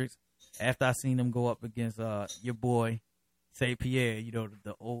 Johnny Hendricks. After I seen him go up against your boy, St. Pierre, you know,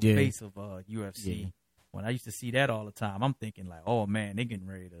 the old face of UFC. Yeah. When I used to see that all the time, I'm thinking like, oh man, they getting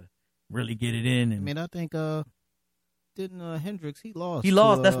ready to really get it in. And I mean, I think didn't Hendricks he lost? He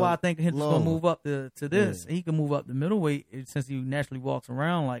lost. That's why I think Hendricks gonna move up to this. Yeah. He can move up the middleweight since he naturally walks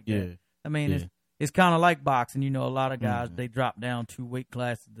around like that. Yeah. I mean, it's kind of like boxing. You know, a lot of guys they drop down 2 weight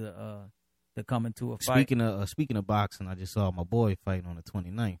classes to come into a fight. Speaking of boxing, I just saw my boy fighting on the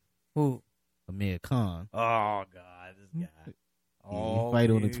 29th. Who? Amir Khan. Oh God, this guy. He fight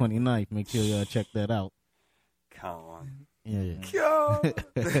on the 29th. Make sure y'all check that out. Khan. Yeah.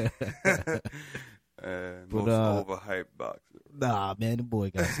 Most overhyped boxer. Nah, man, the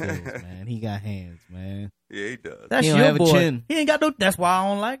boy got skills, man. He got hands, man. Yeah, he does. That's he your don't have boy. A chin. He ain't got no. That's why I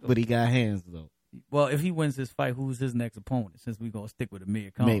don't like him. But he got hands though. Well, if he wins this fight, who's his next opponent? Since we gonna stick with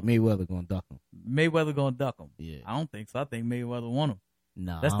Amir Khan, Mayweather gonna duck him. Mayweather gonna duck him. Yeah, I don't think so. I think Mayweather won him.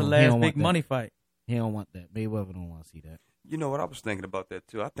 No, that's the last big money fight. He don't want that. Mayweather don't want to see that. You know what? I was thinking about that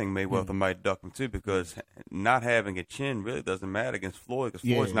too. I think Mayweather might duck him too, because not having a chin really doesn't matter against Floyd, because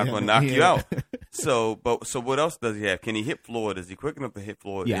Floyd's not going to knock you out. So what else does he have? Can he hit Floyd? Is he quick enough to hit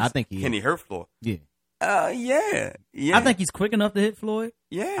Floyd? Yeah, I think he can. He hurt Floyd? Yeah. Yeah. I think he's quick enough to hit Floyd.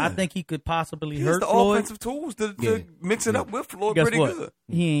 Yeah. I think he could possibly he hurt has the Floyd. offensive tools to mix it up with Floyd Guess pretty what? good.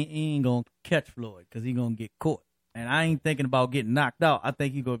 He ain't gonna catch Floyd because he gonna get caught. And I ain't thinking about getting knocked out. I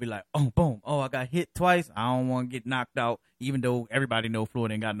think he's going to be like, oh, boom. Oh, I got hit twice. I don't want to get knocked out, even though everybody know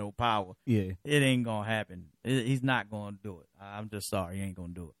Floyd ain't got no power. Yeah. It ain't going to happen. He's not going to do it. I'm just sorry. He ain't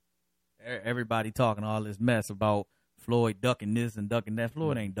going to do it. Everybody talking all this mess about Floyd ducking this and ducking that.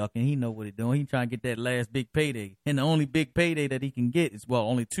 Floyd ain't ducking. He know what he's doing. He trying to get that last big payday. And the only big payday that he can get is, well,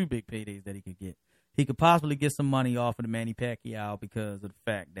 only 2 big paydays that he could get. He could possibly get some money off of the Manny Pacquiao because of the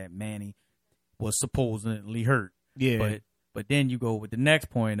fact that Manny was supposedly hurt. Yeah. But then you go with the next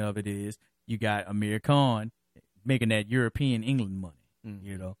point of it is you got Amir Khan making that European England money,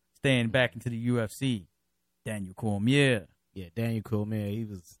 you know, staying back into the UFC. Daniel Cormier. Yeah, Daniel Cormier.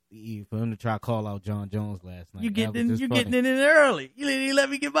 For him to try to call out John Jones last night. You're getting in early. You didn't let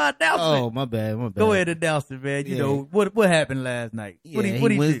me get my announcement. Oh, my bad. Go ahead and announce it, man. You know, what happened last night? Yeah,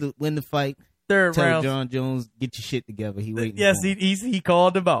 what he win the fight. Third round. John Jones, get your shit together. He waiting. Yes, he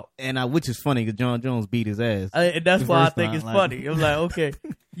called him out. And which is funny because John Jones beat his ass. And that's why I think it's funny. I'm like, okay,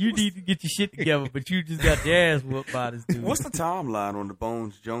 you need to get your shit together, but you just got your ass whooped by this dude. What's the timeline on the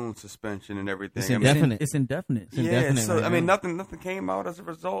Bones Jones suspension and everything? It's indefinite. It's indefinite. So right, I mean, nothing came out as a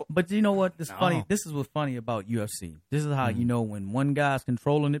result. But you know what? It's funny. This is what's funny about UFC. This is how you know when one guy's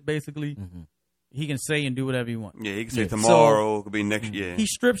controlling it. Basically, he can say and do whatever he wants. Yeah, he can say tomorrow. It could be next year. He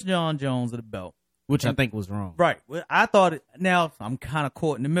strips John Jones of the belt. Which I think was wrong. Right. Well, I thought now I'm kind of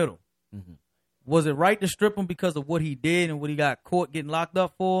caught in the middle. Was it right to strip him because of what he did and what he got caught getting locked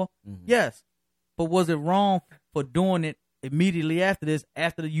up for? Yes. But was it wrong for doing it immediately after this,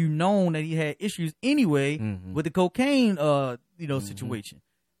 after you known that he had issues anyway with the cocaine situation?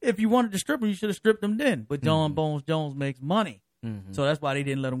 If you wanted to strip him, you should have stripped him then. But John Bones Jones makes money. So that's why they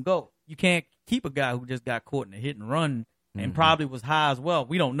didn't let him go. You can't keep a guy who just got caught in a hit and run and probably was high as well.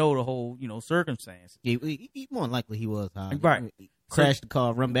 We don't know the whole, circumstance. Yeah, more than likely he was high. Right. crash the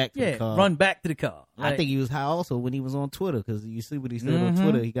car, run back to the car. Run back to the car. I think he was high also when he was on Twitter, because you see what he said on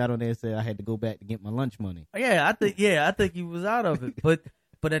Twitter. He got on there and said, "I had to go back to get my lunch money." I think he was out of it.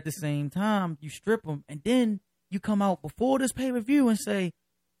 But at the same time, you strip him, and then you come out before this pay-per-view and say,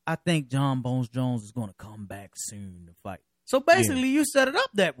 "I think John Bones Jones is going to come back soon to fight." So basically, you set it up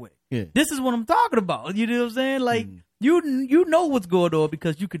that way. Yeah. This is what I'm talking about. You know what I'm saying? Like you know what's going on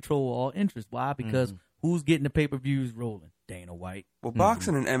because you control all interest. Why? Because who's getting the pay-per-views rolling? Dana White. Well,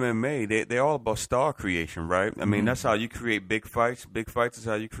 boxing and MMA, they're all about star creation, right? I mean, that's how you create big fights. Big fights is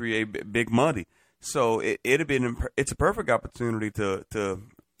how you create big money. So it's a perfect opportunity to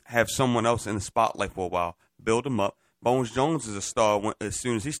have someone else in the spotlight for a while, build them up. Bones Jones is a star as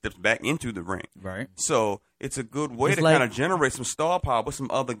soon as he steps back into the ring. Right. So it's a good way to kind of generate some star power with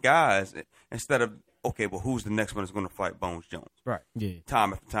some other guys instead of, okay, well, who's the next one that's going to fight Bones Jones? Right. Yeah.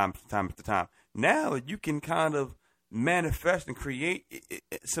 Time after time after time after time. Now you can kind of manifest and create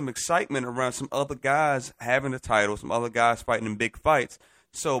some excitement around some other guys having the title, some other guys fighting in big fights.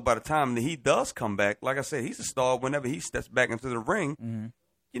 So by the time that he does come back, like I said, he's a star whenever he steps back into the ring.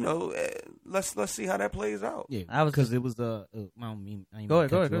 You know, let's see how that plays out. Yeah, because it was I mean, go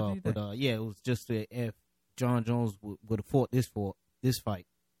ahead. But it was just if John Jones would have fought this fight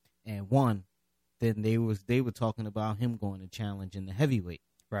and won, then they were talking about him going to challenge in the heavyweight,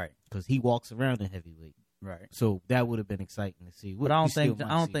 right? Because he walks around in heavyweight, right? So that would have been exciting to see. But I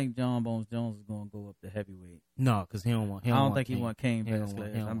don't think John Bones Jones is going to go up to heavyweight. No, because he don't want. I don't think he want Cain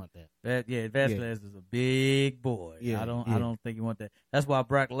Velasquez. He don't want that. Vasquez is a big boy. I don't think he want that. That's why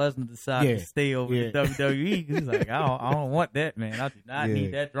Brock Lesnar decided to stay over in WWE. He's like, I don't want that, man. I do not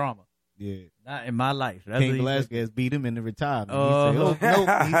need that drama. Yeah, not in my life. Cain Velasquez beat him in the retirement. He said, nope.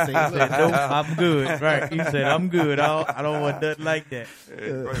 He said, nope, I'm good. Right? He said, I'm good. I don't want nothing like that.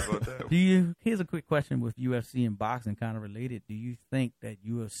 Right about that. Here's a quick question with UFC and boxing, kind of related. Do you think that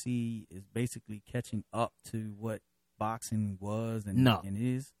UFC is basically catching up to what boxing was and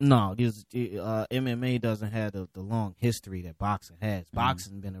is? No, because MMA doesn't have the long history that boxing has.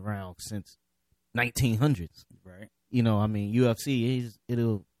 Boxing been around since 1900s. Right. You know, I mean, UFC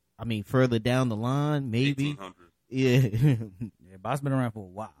further down the line, maybe. 1800s. Yeah, boxing's been around for a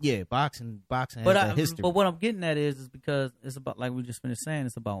while. Yeah, boxing has that history. But what I'm getting at is because it's about, like we just finished saying,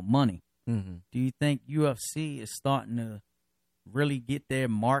 it's about money. Mm-hmm. Do you think UFC is starting to really get their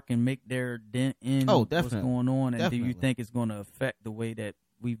mark and make their dent in what's going on? And do you think it's going to affect the way that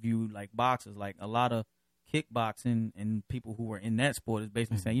we view like boxers? Like a lot of kickboxing and people who are in that sport is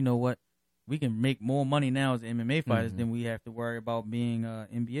basically saying, you know what? We can make more money now as MMA fighters than we have to worry about being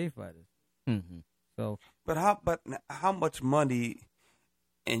NBA fighters. Mm-hmm. So, but how much money?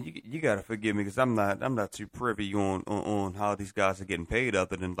 And you got to forgive me because I'm not too privy on how these guys are getting paid,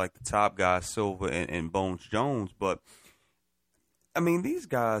 other than like the top guys, Silva and Bones Jones. But I mean, these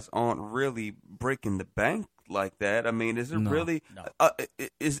guys aren't really breaking the bank like that. I mean, is it really? No. I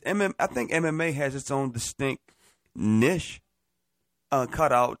think MMA has its own distinct niche.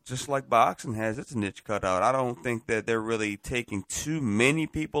 Cut out, just like boxing has its niche cut out. I don't think that they're really taking too many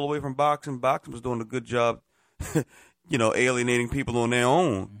people away from boxing. Boxing was doing a good job, alienating people on their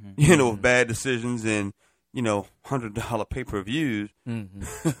own, with bad decisions and, $100 pay-per-views.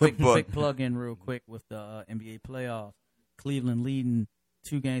 Quick plug in real quick with the NBA playoffs. Cleveland leading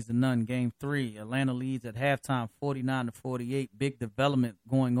 2-0. Game 3. Atlanta leads at halftime 49-48. Big development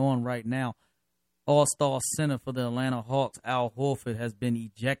going on right now. All-star center for the Atlanta Hawks, Al Horford, has been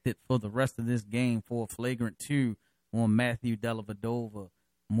ejected for the rest of this game for a flagrant 2 on Matthew Dellavedova.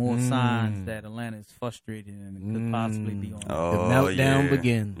 More signs that Atlanta is frustrated and it could possibly be on the meltdown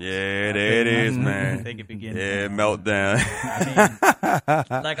begins. Yeah, there it is, man. I think it begins. Yeah, meltdown.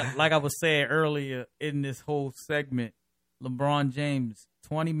 Like I was saying earlier in this whole segment, LeBron James,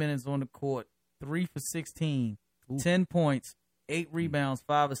 20 minutes on the court, 3 for 16, 10 points, 8 rebounds,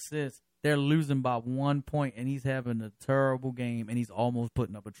 5 assists. They're losing by 1 point, and he's having a terrible game, and he's almost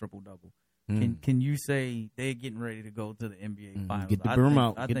putting up a triple-double. Can you say they're getting ready to go to the NBA Finals? Get the broom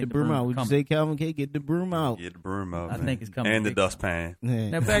out. Get the broom out. Would you say, Kelvin K? Get the broom out. Get the broom out, I think it's coming. And the dustpan.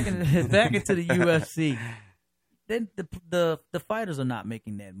 Now, back into the UFC, then the fighters are not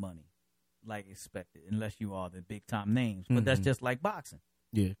making that money like expected, unless you are the big-time names. But that's just like boxing.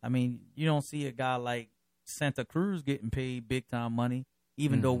 Yeah. I mean, you don't see a guy like Santa Cruz getting paid big-time money.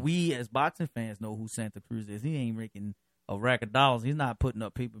 Even though we as boxing fans know who Santa Cruz is, he ain't making a rack of dollars. He's not putting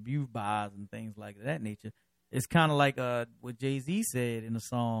up pay-per-view buys and things like that nature. It's kind of like what Jay-Z said in the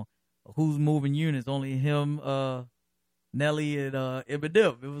song, "Who's moving units? Only him, Nelly, and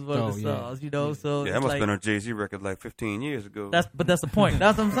Eminem." It was one of the songs, So that must have been a Jay-Z record like 15 years ago. But that's the point.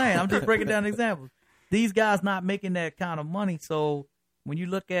 That's what I'm saying. I'm just breaking down examples. these guys not making that kind of money. So when you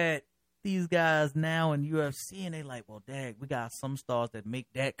look at these guys now in UFC and they like, well, dang, we got some stars that make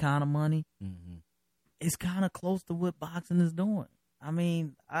that kind of money. Mm-hmm. It's kind of close to what boxing is doing. I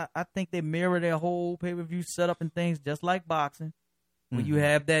mean, I think they mirror their whole pay-per-view setup and things just like boxing. When you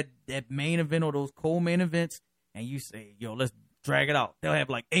have that main event or those co-main events and you say, yo, let's drag it out. They'll have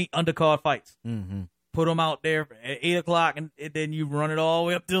like 8 undercard fights. Mm-hmm. Put them out there at 8 o'clock and then you run it all the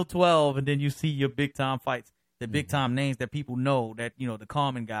way up till 12 and then you see your big-time fights, the big-time names that people know that, you know, the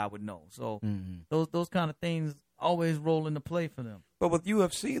common guy would know. So those kind of things always roll into play for them. But with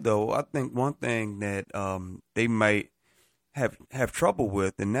UFC, though, I think one thing that they might have trouble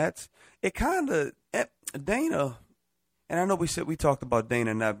with, and that's it kind of Dana, and I know we talked about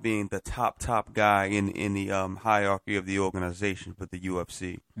Dana not being the top guy in the hierarchy of the organization for the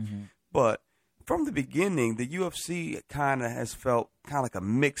UFC. Mm-hmm. But from the beginning, the UFC kind of has felt kind of like a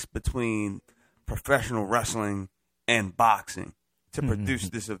mix between professional wrestling and boxing to produce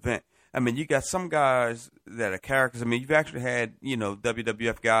this event. I mean, you got some guys that are characters. I mean, you've actually had, you know,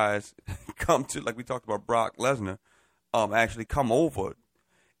 WWF guys come to, like we talked about Brock Lesnar, actually come over.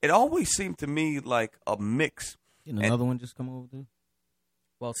 It always seemed to me like a mix. Didn't another one just come over too?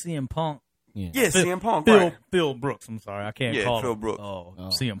 Well, CM Punk. Yeah, CM Punk, right. Phil Brooks, I'm sorry. I can't call Phil him. Brooks.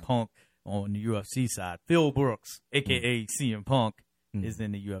 CM Punk on the UFC side. Phil Brooks, a.k.a. CM Punk, is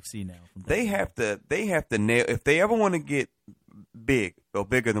in the UFC now. They have to nail, if they ever want to get big or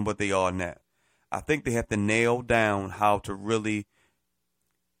bigger than what they are now, I think they have to nail down how to really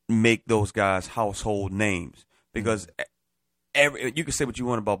make those guys household names. Because you can say what you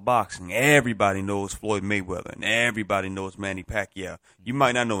want about boxing. Everybody knows Floyd Mayweather and everybody knows Manny Pacquiao. You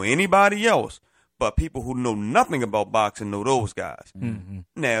might not know anybody else, but people who know nothing about boxing know those guys. Mm-hmm.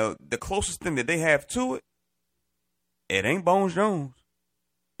 Now, the closest thing that they have to it ain't Bones Jones.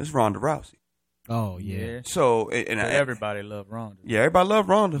 It's Ronda Rousey. Oh yeah. So everybody loved Ronda. Yeah, everybody loved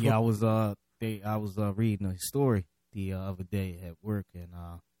Ronda. Yeah, I was reading a story the other day at work, and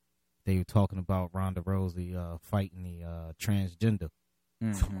they were talking about Ronda Rousey fighting the transgender.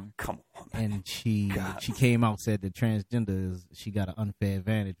 Mm-hmm. Come on, man. And she came out, said that transgender she got an unfair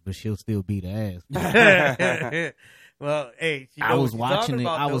advantage, but she'll still beat her ass. Well, hey, I was watching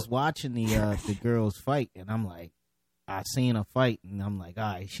the girls fight, and I'm like, I seen her fight, and I'm like, all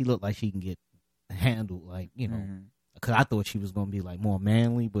right, she looked like she can get handled, like, you know, because I thought she was gonna be like more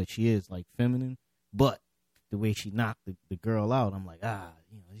manly, but she is like feminine. But the way she knocked the girl out, I'm like, you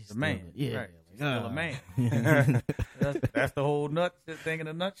know, she's a man, yeah, right. She's still a man. that's the whole thing in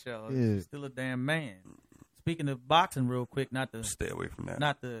a nutshell. Yeah. She's still a damn man. Speaking of boxing, real quick, not to stay away from that,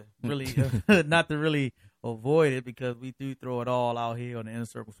 not to really avoid it, because we do throw it all out here on the Inner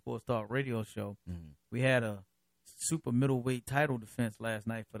Circle Sports Talk radio show. We had a super middleweight title defense last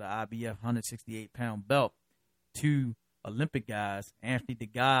night for the IBF 168-pound belt. 2 Olympic guys, Anthony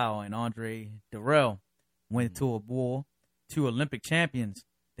DeGale and Andre Dirrell, went to a war. 2 Olympic champions.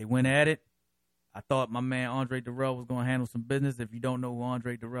 They went at it. I thought my man Andre Dirrell was going to handle some business. If you don't know who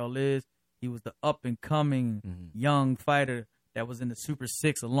Andre Dirrell is, he was the up-and-coming young fighter that was in the Super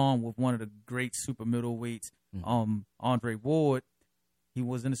 6 along with one of the great super middleweights, Andre Ward. He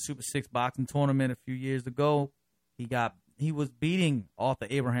was in the Super 6 boxing tournament a few years ago. He was beating Arthur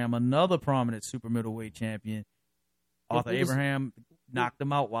Abraham, another prominent super middleweight champion. Arthur Abraham knocked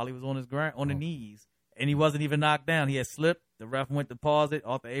him out while he was on the knees, and he wasn't even knocked down. He had slipped. The ref went to pause it.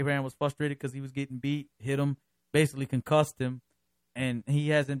 Arthur Abraham was frustrated because he was getting beat, hit him, basically concussed him, and he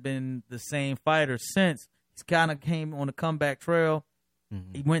hasn't been the same fighter since. He's kind of came on a comeback trail.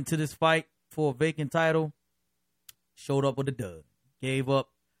 He went to this fight for a vacant title, showed up with a dud, gave up.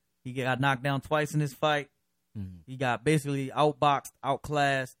 He got knocked down twice in this fight. He got basically outboxed,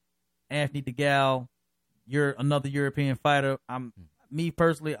 outclassed. Anthony DeGale, you're another European fighter. Me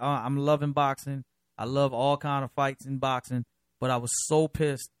personally, I'm loving boxing. I love all kind of fights in boxing, but I was so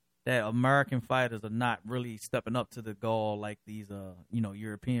pissed that American fighters are not really stepping up to the goal like these,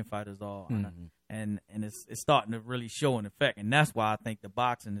 European fighters are, and it's starting to really show an effect, and that's why I think the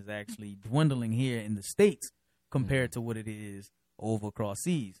boxing is actually dwindling here in the States compared to what it is over across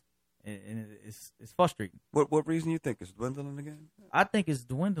seas. And it's frustrating. What reason you think it's dwindling again? I think it's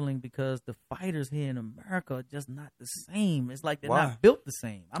dwindling because the fighters here in America are just not the same. It's like they're not built the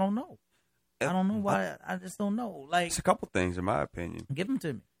same. I don't know. I don't know why. I just don't know. Like, it's a couple things, in my opinion. Give them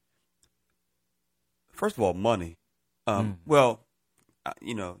to me. First of all, money. Well, I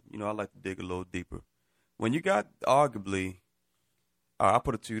like to dig a little deeper. When you got arguably, I'll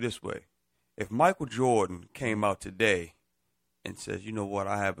put it to you this way: if Michael Jordan came out today and says, you know what,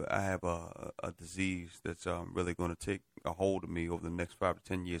 I have a disease that's really going to take a hold of me over the next 5 to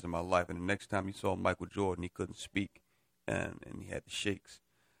 10 years of my life. And the next time you saw Michael Jordan, he couldn't speak, and he had the shakes.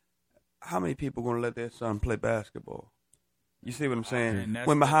 How many people are going to let their son play basketball? You see what I'm saying?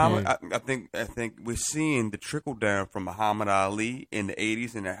 When Muhammad, I think we're seeing the trickle down from Muhammad Ali in the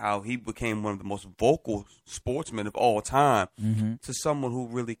 80s and how he became one of the most vocal sportsmen of all time to someone who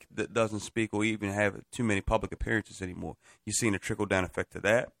really doesn't speak or even have too many public appearances anymore. You're seeing a trickle down effect to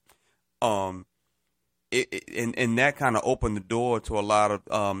that. And that kind of opened the door to a lot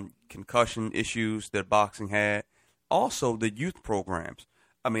of concussion issues that boxing had. Also, the youth programs.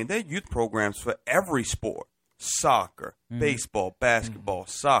 I mean, they're youth programs for every sport. Soccer, baseball, basketball,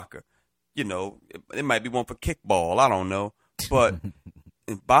 soccer. You know, it might be one for kickball. I don't know. But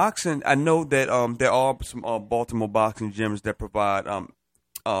in boxing, I know that there are some Baltimore boxing gyms that provide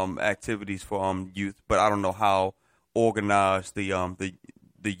activities for youth, but I don't know how organized the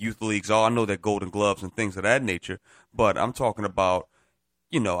youth leagues are. I know they're Golden Gloves and things of that nature, but I'm talking about,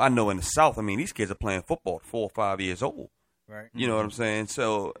 you know, I know in the South, I mean, these kids are playing football at 4 or 5 years old. Right. You know what I'm saying?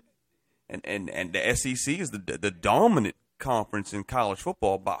 So, and the SEC is the dominant conference in college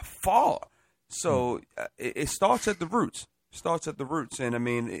football by far. So it starts at the roots. And I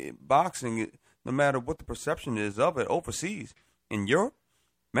mean, boxing, no matter what the perception is of it overseas, in Europe,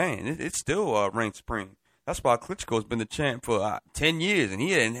 man, it's still reigned supreme. That's why Klitschko's been the champ for 10 years, and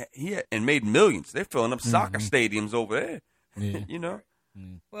he had made millions. They're filling up soccer stadiums over there. Yeah. You know.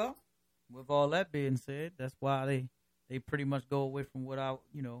 Well, with all that being said, that's why they pretty much go away from what I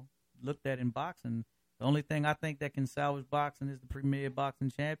looked at in boxing. The only thing I think that can salvage boxing is the Premier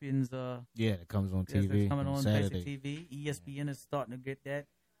Boxing Champions. That comes on TV. It's coming on Saturday. TV. ESPN is starting to get that.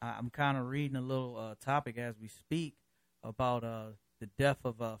 I'm kind of reading a little topic as we speak about the death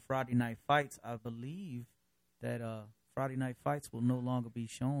of Friday Night Fights. I believe that Friday Night Fights will no longer be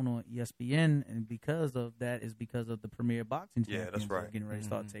shown on ESPN, and because of that is because of the Premier Boxing Champions. Yeah, that's right. Getting ready to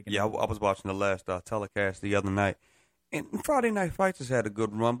start taking. Yeah, I was watching the last telecast the other night. And Friday Night Fights has had a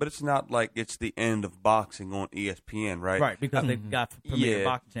good run, but it's not like it's the end of boxing on ESPN, right? Right, because they've got Premier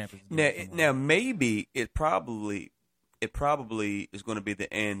Boxing Champions. Now maybe it probably is going to be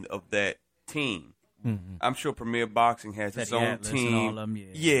the end of that team. Mm-hmm. I'm sure Premier Boxing has its own team. And all them,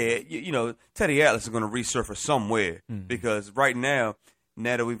 you know, Teddy Atlas is going to resurface somewhere because right now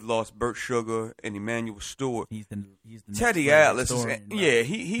that we've lost Burt Sugar and Emmanuel Stewart, he's the Teddy Atlas is,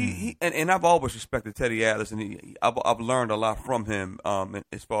 he and I've always respected Teddy Atlas, and I've learned a lot from him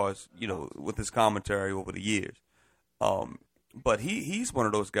as far as, you know, with his commentary over the years. But he's one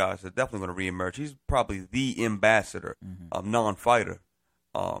of those guys that's definitely going to reemerge. He's probably the ambassador, non-fighter,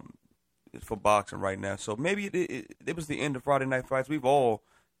 for boxing right now. So maybe it was the end of Friday Night Fights. We've all,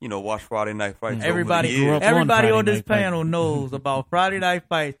 you know, watch Friday Night Fights. Everybody on this panel knows about Friday Night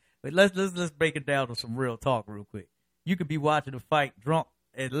Fights. But let's break it down to some real talk real quick. You could be watching a fight drunk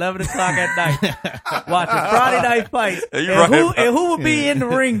at 11 o'clock at night, watching Friday Night Fights. And who would be in the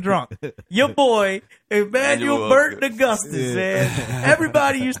ring drunk? Your boy, Emmanuel Burton Augustus, man.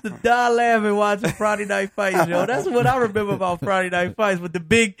 Everybody used to die laughing watching Friday Night Fights, yo. That's what I remember about Friday Night Fights, with the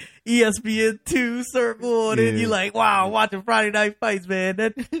big ESPN2 circle on it. You like, wow, watching Friday Night Fights, man.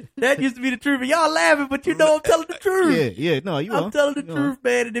 That used to be the truth. And y'all laughing, but you know I'm telling the truth. I'm telling the truth,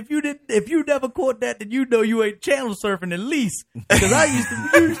 man. And if you never caught that, then you know you ain't channel surfing at least. Because I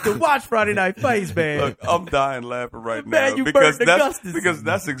used to watch Friday Night Fights, man. Look, I'm dying laughing right now because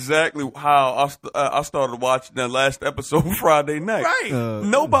that's exactly how I started watching the last episode of Friday Night. Right.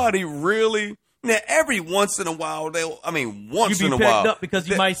 Nobody really. Now, every once in a while, once in a while. You be pegged up because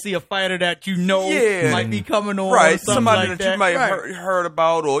you might see a fighter that you know might be coming on. Right. Or somebody like that you might have heard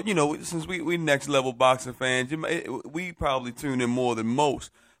about, or, you know, since we next level boxing fans, we probably tune in more than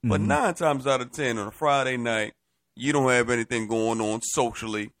most. But 9 times out of 10 on a Friday night, you don't have anything going on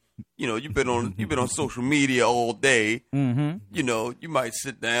socially. You know, you've been on social media all day. Mm-hmm. You know, you might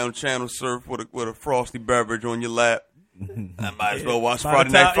sit down, channel surf with a frosty beverage on your lap. I might as well watch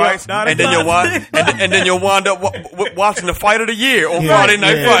Friday Night Fights, and then you'll wind up watching the fight of the year on Friday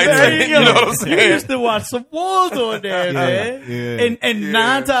Night Fights. You know what I'm saying? We used to watch some wars on there, man. Yeah. And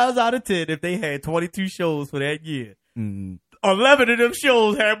 9 times out of 10, if they had 22 shows for that year, 11 of them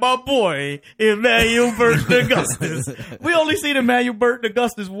shows had my boy Emmanuel Burton Augustus. We only seen Emmanuel Burton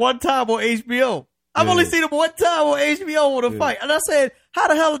Augustus one time on HBO. I've only seen him one time on HBO on a fight. And I said, how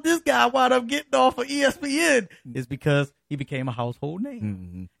the hell did this guy wind up getting off of ESPN? It's because he became a household name.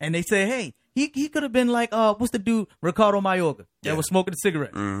 Mm-hmm. And they said, hey, he could have been like, what's the dude, Ricardo Mayorga, that was smoking a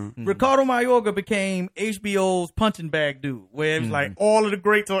cigarette. Mm-hmm. Ricardo Mayorga became HBO's punching bag dude, where it was like all of the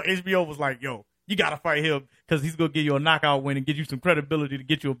greats on HBO was like, yo, you got to fight him because he's going to give you a knockout win and get you some credibility to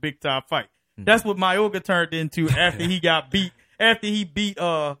get you a big-time fight. That's what Mayorga turned into after he got beat. After he beat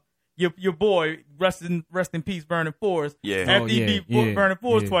your boy, rest in peace, Vernon Forrest. Yeah. After he beat Vernon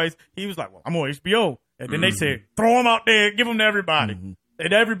Forrest twice, he was like, well, I'm on HBO. And then they said, throw him out there, give him to everybody.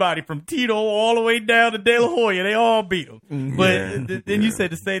 And everybody from Tito all the way down to De La Hoya, they all beat him. But then you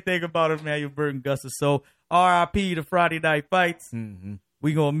said the same thing about Emmanuel Burton Gustus. So RIP to Friday Night Fights.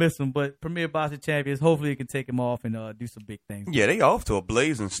 We going to miss him. But Premier Boxing Champions, hopefully it can take him off and do some big things. Yeah, they off to a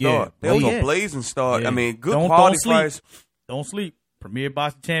blazing start. Yeah. They off to a blazing start. Yeah. I mean, good quality fights. Don't sleep. Premier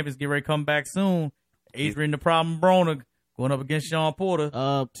Boxing Champions get ready to come back soon. Adrian the Problem Broner going up against Sean Porter.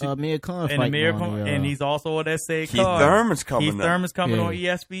 Amir Khan and fighting Amir on and he's also on that same Keith card. Thurman's coming on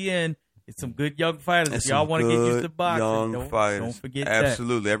ESPN. It's some good young fighters. If y'all want to get used to boxing, don't forget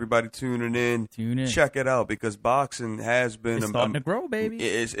Absolutely. That. Everybody tuning in. Check it out because boxing has been it's starting to grow, baby.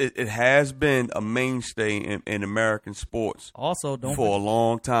 It has been a mainstay in American sports. Also, for a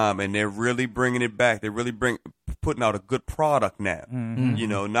long time, and they're really bringing it back. They're really putting out a good product now. You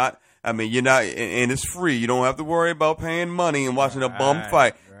know, you're not, and it's free. You don't have to worry about paying money and watching a bum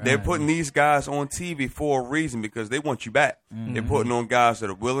fight. They're putting these guys on TV for a reason because they want you back. They're putting on guys that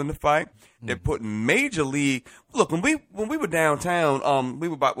are willing to fight. They're putting major league. Look, when we were downtown, when we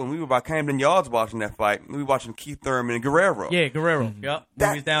were by Camden Yards watching that fight, we were watching Keith Thurman and Guerrero. Yeah, Guerrero. Yep. He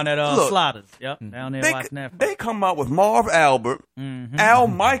was down at Sliders. Yep. Down there watching that fight. They come out with Marv Albert, Al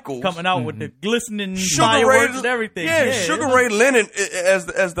Michaels, coming out with the glistening Sugar fireworks Ray, and everything. Yeah, Sugar Ray Leonard as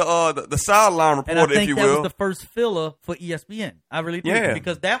the sideline reporter, and I think if you that will. was the first filler for ESPN. I really think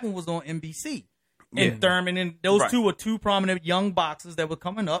because that one was on NBC. And Thurman and those two were two prominent young boxers that were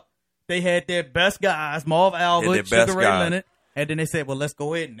coming up. They had their best guys, Marv Albert, Sugar Ray Leonard. And then they said, well, let's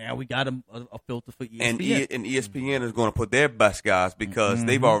go ahead and now we got a filter for ESPN. And ESPN is going to put their best guys because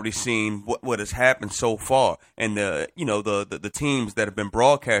they've already seen what has happened so far and the teams that have been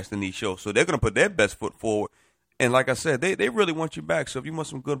broadcasting these shows. So they're going to put their best foot forward. And like I said, they really want you back. So if you want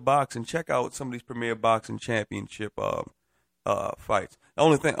some good boxing, check out some of these Premier Boxing Championship fights. The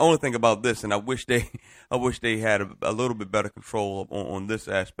only thing about this, and I wish they had a little bit better control on this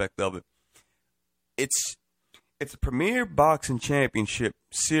aspect of it. It's a Premier Boxing Championship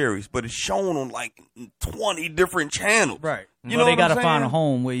series, but it's shown on like 20 different channels. Right. You know they got to saying? find a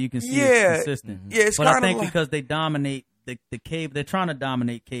home where you can see it's consistent. Yeah, it's but I think like, because they dominate the cable, they're trying to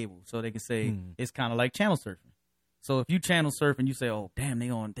dominate cable, so they can say it's kind of like channel surfing. So if you channel surf and you say, "Oh, damn, they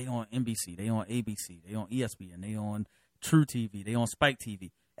on NBC, they on ABC, they on ESPN, they on True TV, they on Spike TV."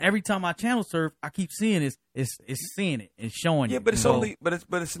 Every time I channel surf, I keep seeing it's seeing it, it's showing you. Yeah, but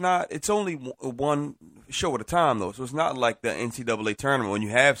it's only one show at a time though. So it's not like the NCAA tournament when you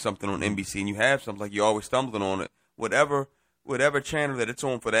have something on NBC and you have something like you're always stumbling on it. Whatever channel that it's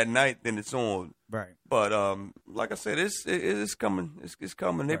on for that night, then it's on. Right. But like I said, it's coming. It's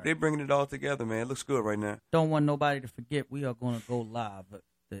coming. Right. They're bringing it all together, man. It looks good right now. Don't want nobody to forget we are going to go live. But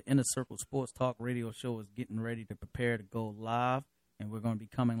the Inner Circle Sports Talk radio show is getting ready to prepare to go live. And we're going to be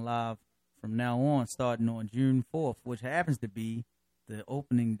coming live from now on, starting on June 4th, which happens to be the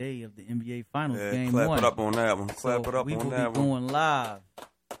opening day of the NBA Finals Game 1. Clap it up on that one. Clap it up on that one. We will be going live.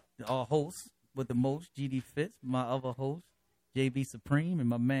 Our hosts with the most, GD Fitz, my other host, JB Supreme, and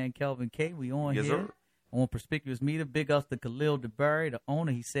my man Kelvin K. We on here. Sir. On Perspicuous Meter. Big ups to Khalil DeBerry, the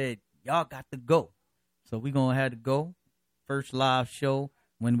owner. He said, y'all got to go. So we're going to have to go. First live show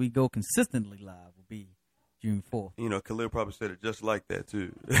when we go consistently live will be June 4th. You know, Khalil probably said it just like that,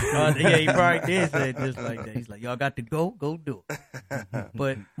 too. Yeah, he probably did say it just like that. He's like, y'all got to go do it.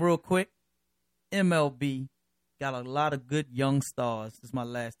 But real quick, MLB got a lot of good young stars. This is my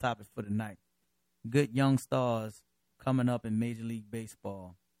last topic for the night. Good young stars coming up in Major League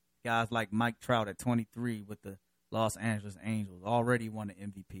Baseball. Guys like Mike Trout at 23 with the Los Angeles Angels already won the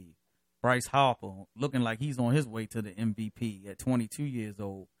MVP. Bryce Harper looking like he's on his way to the MVP at 22 years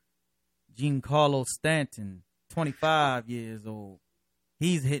old. Giancarlo Stanton, 25 years old.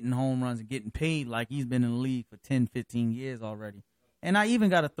 He's hitting home runs and getting paid like he's been in the league for 10, 15 years already. And I even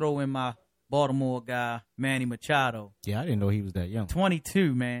got to throw in my Baltimore guy, Manny Machado. Yeah, I didn't know he was that young.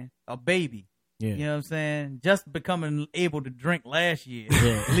 22, man. A baby. Yeah. You know what I'm saying? Just becoming able to drink last year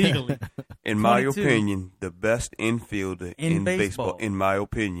legally. In my opinion, the best infielder in baseball, in my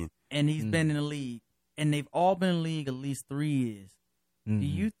opinion. And he's been in the league. And they've all been in the league at least 3 years. Do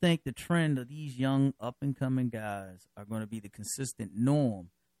you think the trend of these young up-and-coming guys are going to be the consistent norm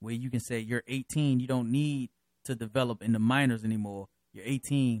where you can say you're 18, you don't need to develop in the minors anymore. You're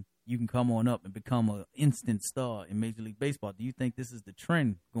 18, you can come on up and become an instant star in Major League Baseball. Do you think this is the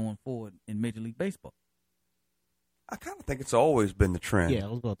trend going forward in Major League Baseball? I kind of think it's always been the trend. Yeah, I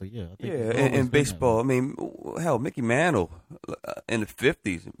was about to. Yeah, I think in baseball. I mean, hell, Mickey Mantle in the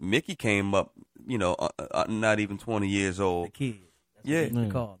 50s. Mickey came up, not even 20 years old. The kid.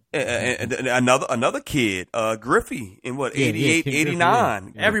 And another kid, Griffey, in what, 88,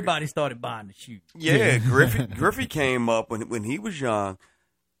 89. Everybody started buying the shoes. Yeah, Griffey came up when he was young.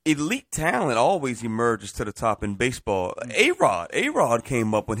 Elite talent always emerges to the top in baseball. A-Rod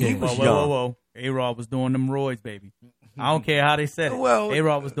came up when he was young. Whoa. A-Rod was doing them roids, baby. I don't care how they said it. Well,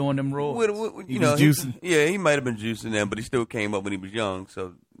 A-Rod was doing them roids. He was juicing. He might have been juicing them, but he still came up when he was young.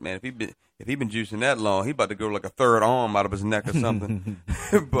 So, man, if he been juicing that long, he about to grow like a third arm out of his neck or something.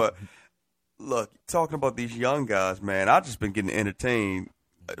 But look, talking about these young guys, man, I've just been getting entertained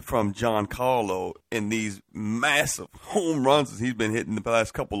from Giancarlo in these massive home runs he's been hitting the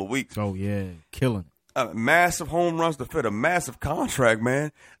past couple of weeks. Oh yeah, killing it. Massive home runs to fit a massive contract,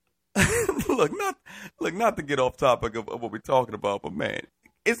 man. Look, not to get off topic of what we're talking about, but man,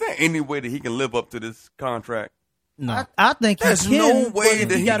 is there any way that he can live up to this contract? No, I think there's no way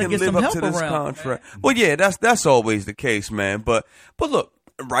that he can live up to this contract. Well, yeah, that's always the case, man. But look,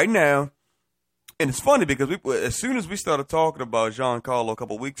 right now, and it's funny because as soon as we started talking about Giancarlo a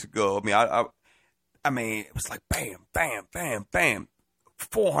couple of weeks ago, I mean, it was like bam, bam, bam, bam.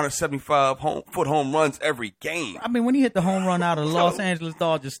 475-foot home runs every game. I mean, when he hit the home run out of Los Angeles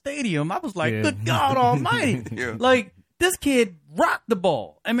Dodgers Stadium, I was like, good God almighty. Yeah. Like, this kid rocked the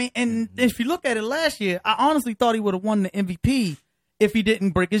ball. I mean, and if you look at it last year, I honestly thought he would have won the MVP if he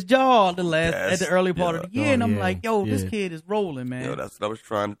didn't break his jaw at the early part of the year. And I'm like, this kid is rolling, man. That's what I was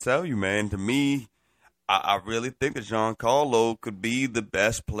trying to tell you, man. To me, I really think that Giancarlo could be the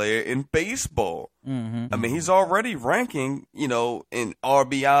best player in baseball. Mm-hmm. I mean, he's already ranking, in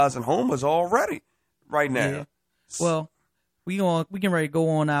RBIs and homers already right now. Yeah. Well, we can ready to go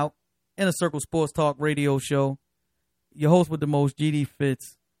on out. Inner Circle Sports Talk radio show. Your host with the most, GD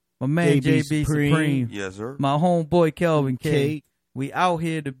Fitz. My man, JB Supreme. Yes, sir. My homeboy, Kelvin K. We out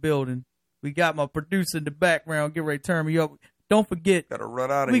here in the building. We got my producer in the background. Get ready to turn me up. Don't forget, gotta run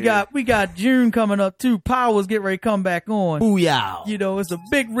out of here. We got June coming up too. Powers get ready to come back on. Booyah! It's a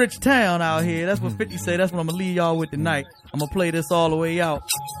big rich town out here. That's what 50 say. That's what I'm gonna leave y'all with tonight. I'm gonna play this all the way out.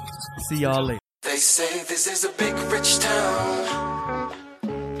 See y'all later. They say this is a big rich town.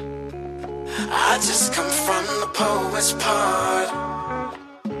 I just come from the poet's part.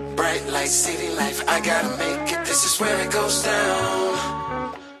 Bright light, city life. I gotta make it. This is where it goes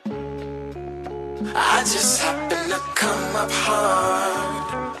down. I just happen to come up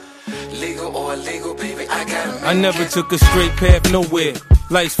hard. Legal or illegal, baby, I gotta make I never took a straight path nowhere.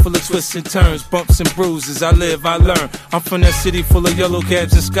 Life's full of twists and turns, bumps and bruises. I live, I learn. I'm from that city full of yellow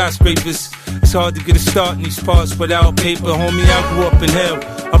cabs and skyscrapers. It's hard to get a start in these parts without paper. Homie, I grew up in hell,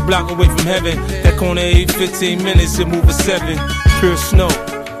 a block away from heaven. That corner 15 minutes, it move a 7. Pure snow.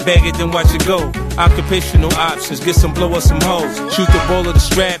 Bag it, then watch it go. Occupational options, get some blow or some hoes. Shoot the ball of the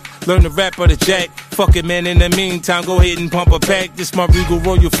strap, learn the rap or the jack. Fuck it, man, in the meantime, go ahead and pump a pack. This my Regal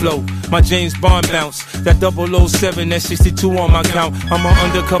Royal flow, my James Bond bounce. That 007, that 62 on my count. I'm an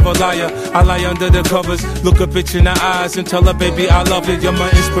undercover liar, I lie under the covers. Look a bitch in the eyes and tell her, baby, I love it. You're my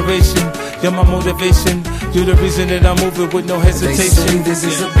inspiration, you're my motivation. You're the reason that I'm moving with no hesitation. They say this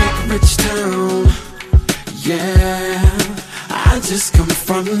is a big rich town. Yeah, I just come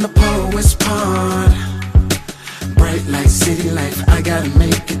from the poet's part. Bright light, city life, I gotta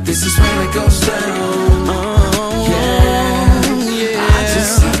make it. This is where it goes down. Yeah, I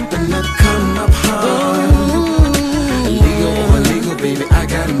just happen to come up hard. Illegal or illegal, baby, I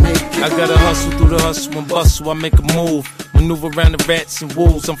gotta make it. I gotta hustle through the hustle and bustle. I make a move, maneuver around the rats and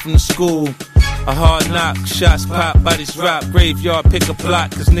wolves. I'm from the school. A hard knock, shots pop, bodies drop. Graveyard, pick a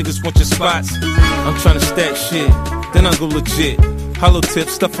plot, cause niggas want your spots. I'm tryna stack shit, then I go legit. Hollow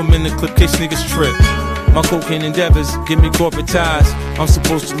tips, stuff them in the clip, case niggas trip. My cocaine endeavors give me corporate ties. I'm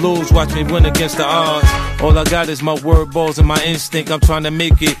supposed to lose, watch me win against the odds. All I got is my word balls and my instinct. I'm trying to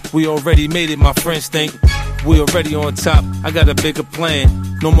make it, we already made it, my friends think. We already on top, I got a bigger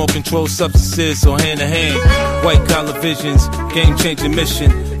plan. No more controlled substances, so hand to hand. White collar visions, game changing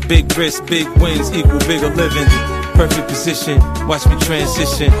mission. Big risks, big wins, equal bigger living. Perfect position, watch me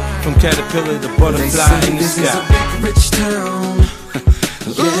transition. From caterpillar to butterfly in the this sky. This is a big rich town.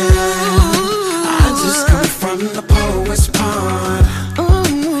 Yeah, I just come from the poet's part.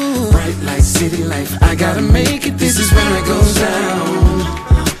 Bright light, city life, I gotta make it. This is where it goes down.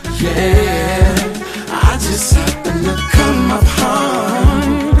 Yeah, I just happen to come up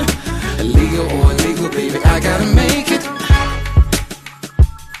hard. Illegal or illegal, baby, I gotta make it.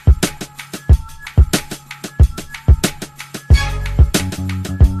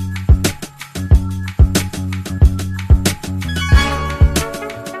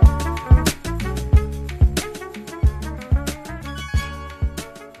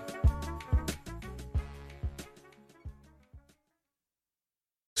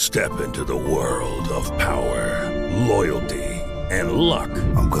 Step into the world of power, loyalty, and luck.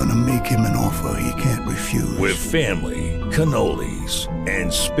 I'm gonna make him an offer he can't refuse. With family, cannolis,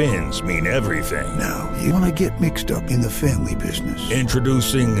 and spins mean everything. Now, you wanna get mixed up in the family business.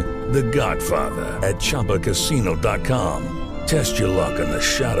 Introducing The Godfather at ChumbaCasino.com. Test your luck in the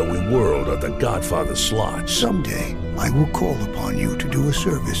shadowy world of The Godfather slot. Someday, I will call upon you to do a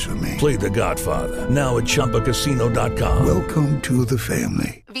service for me. Play The Godfather, now at ChumbaCasino.com. Welcome to the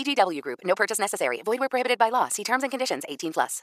family. VGW Group. No purchase necessary. Void where prohibited by law. See terms and conditions. 18+.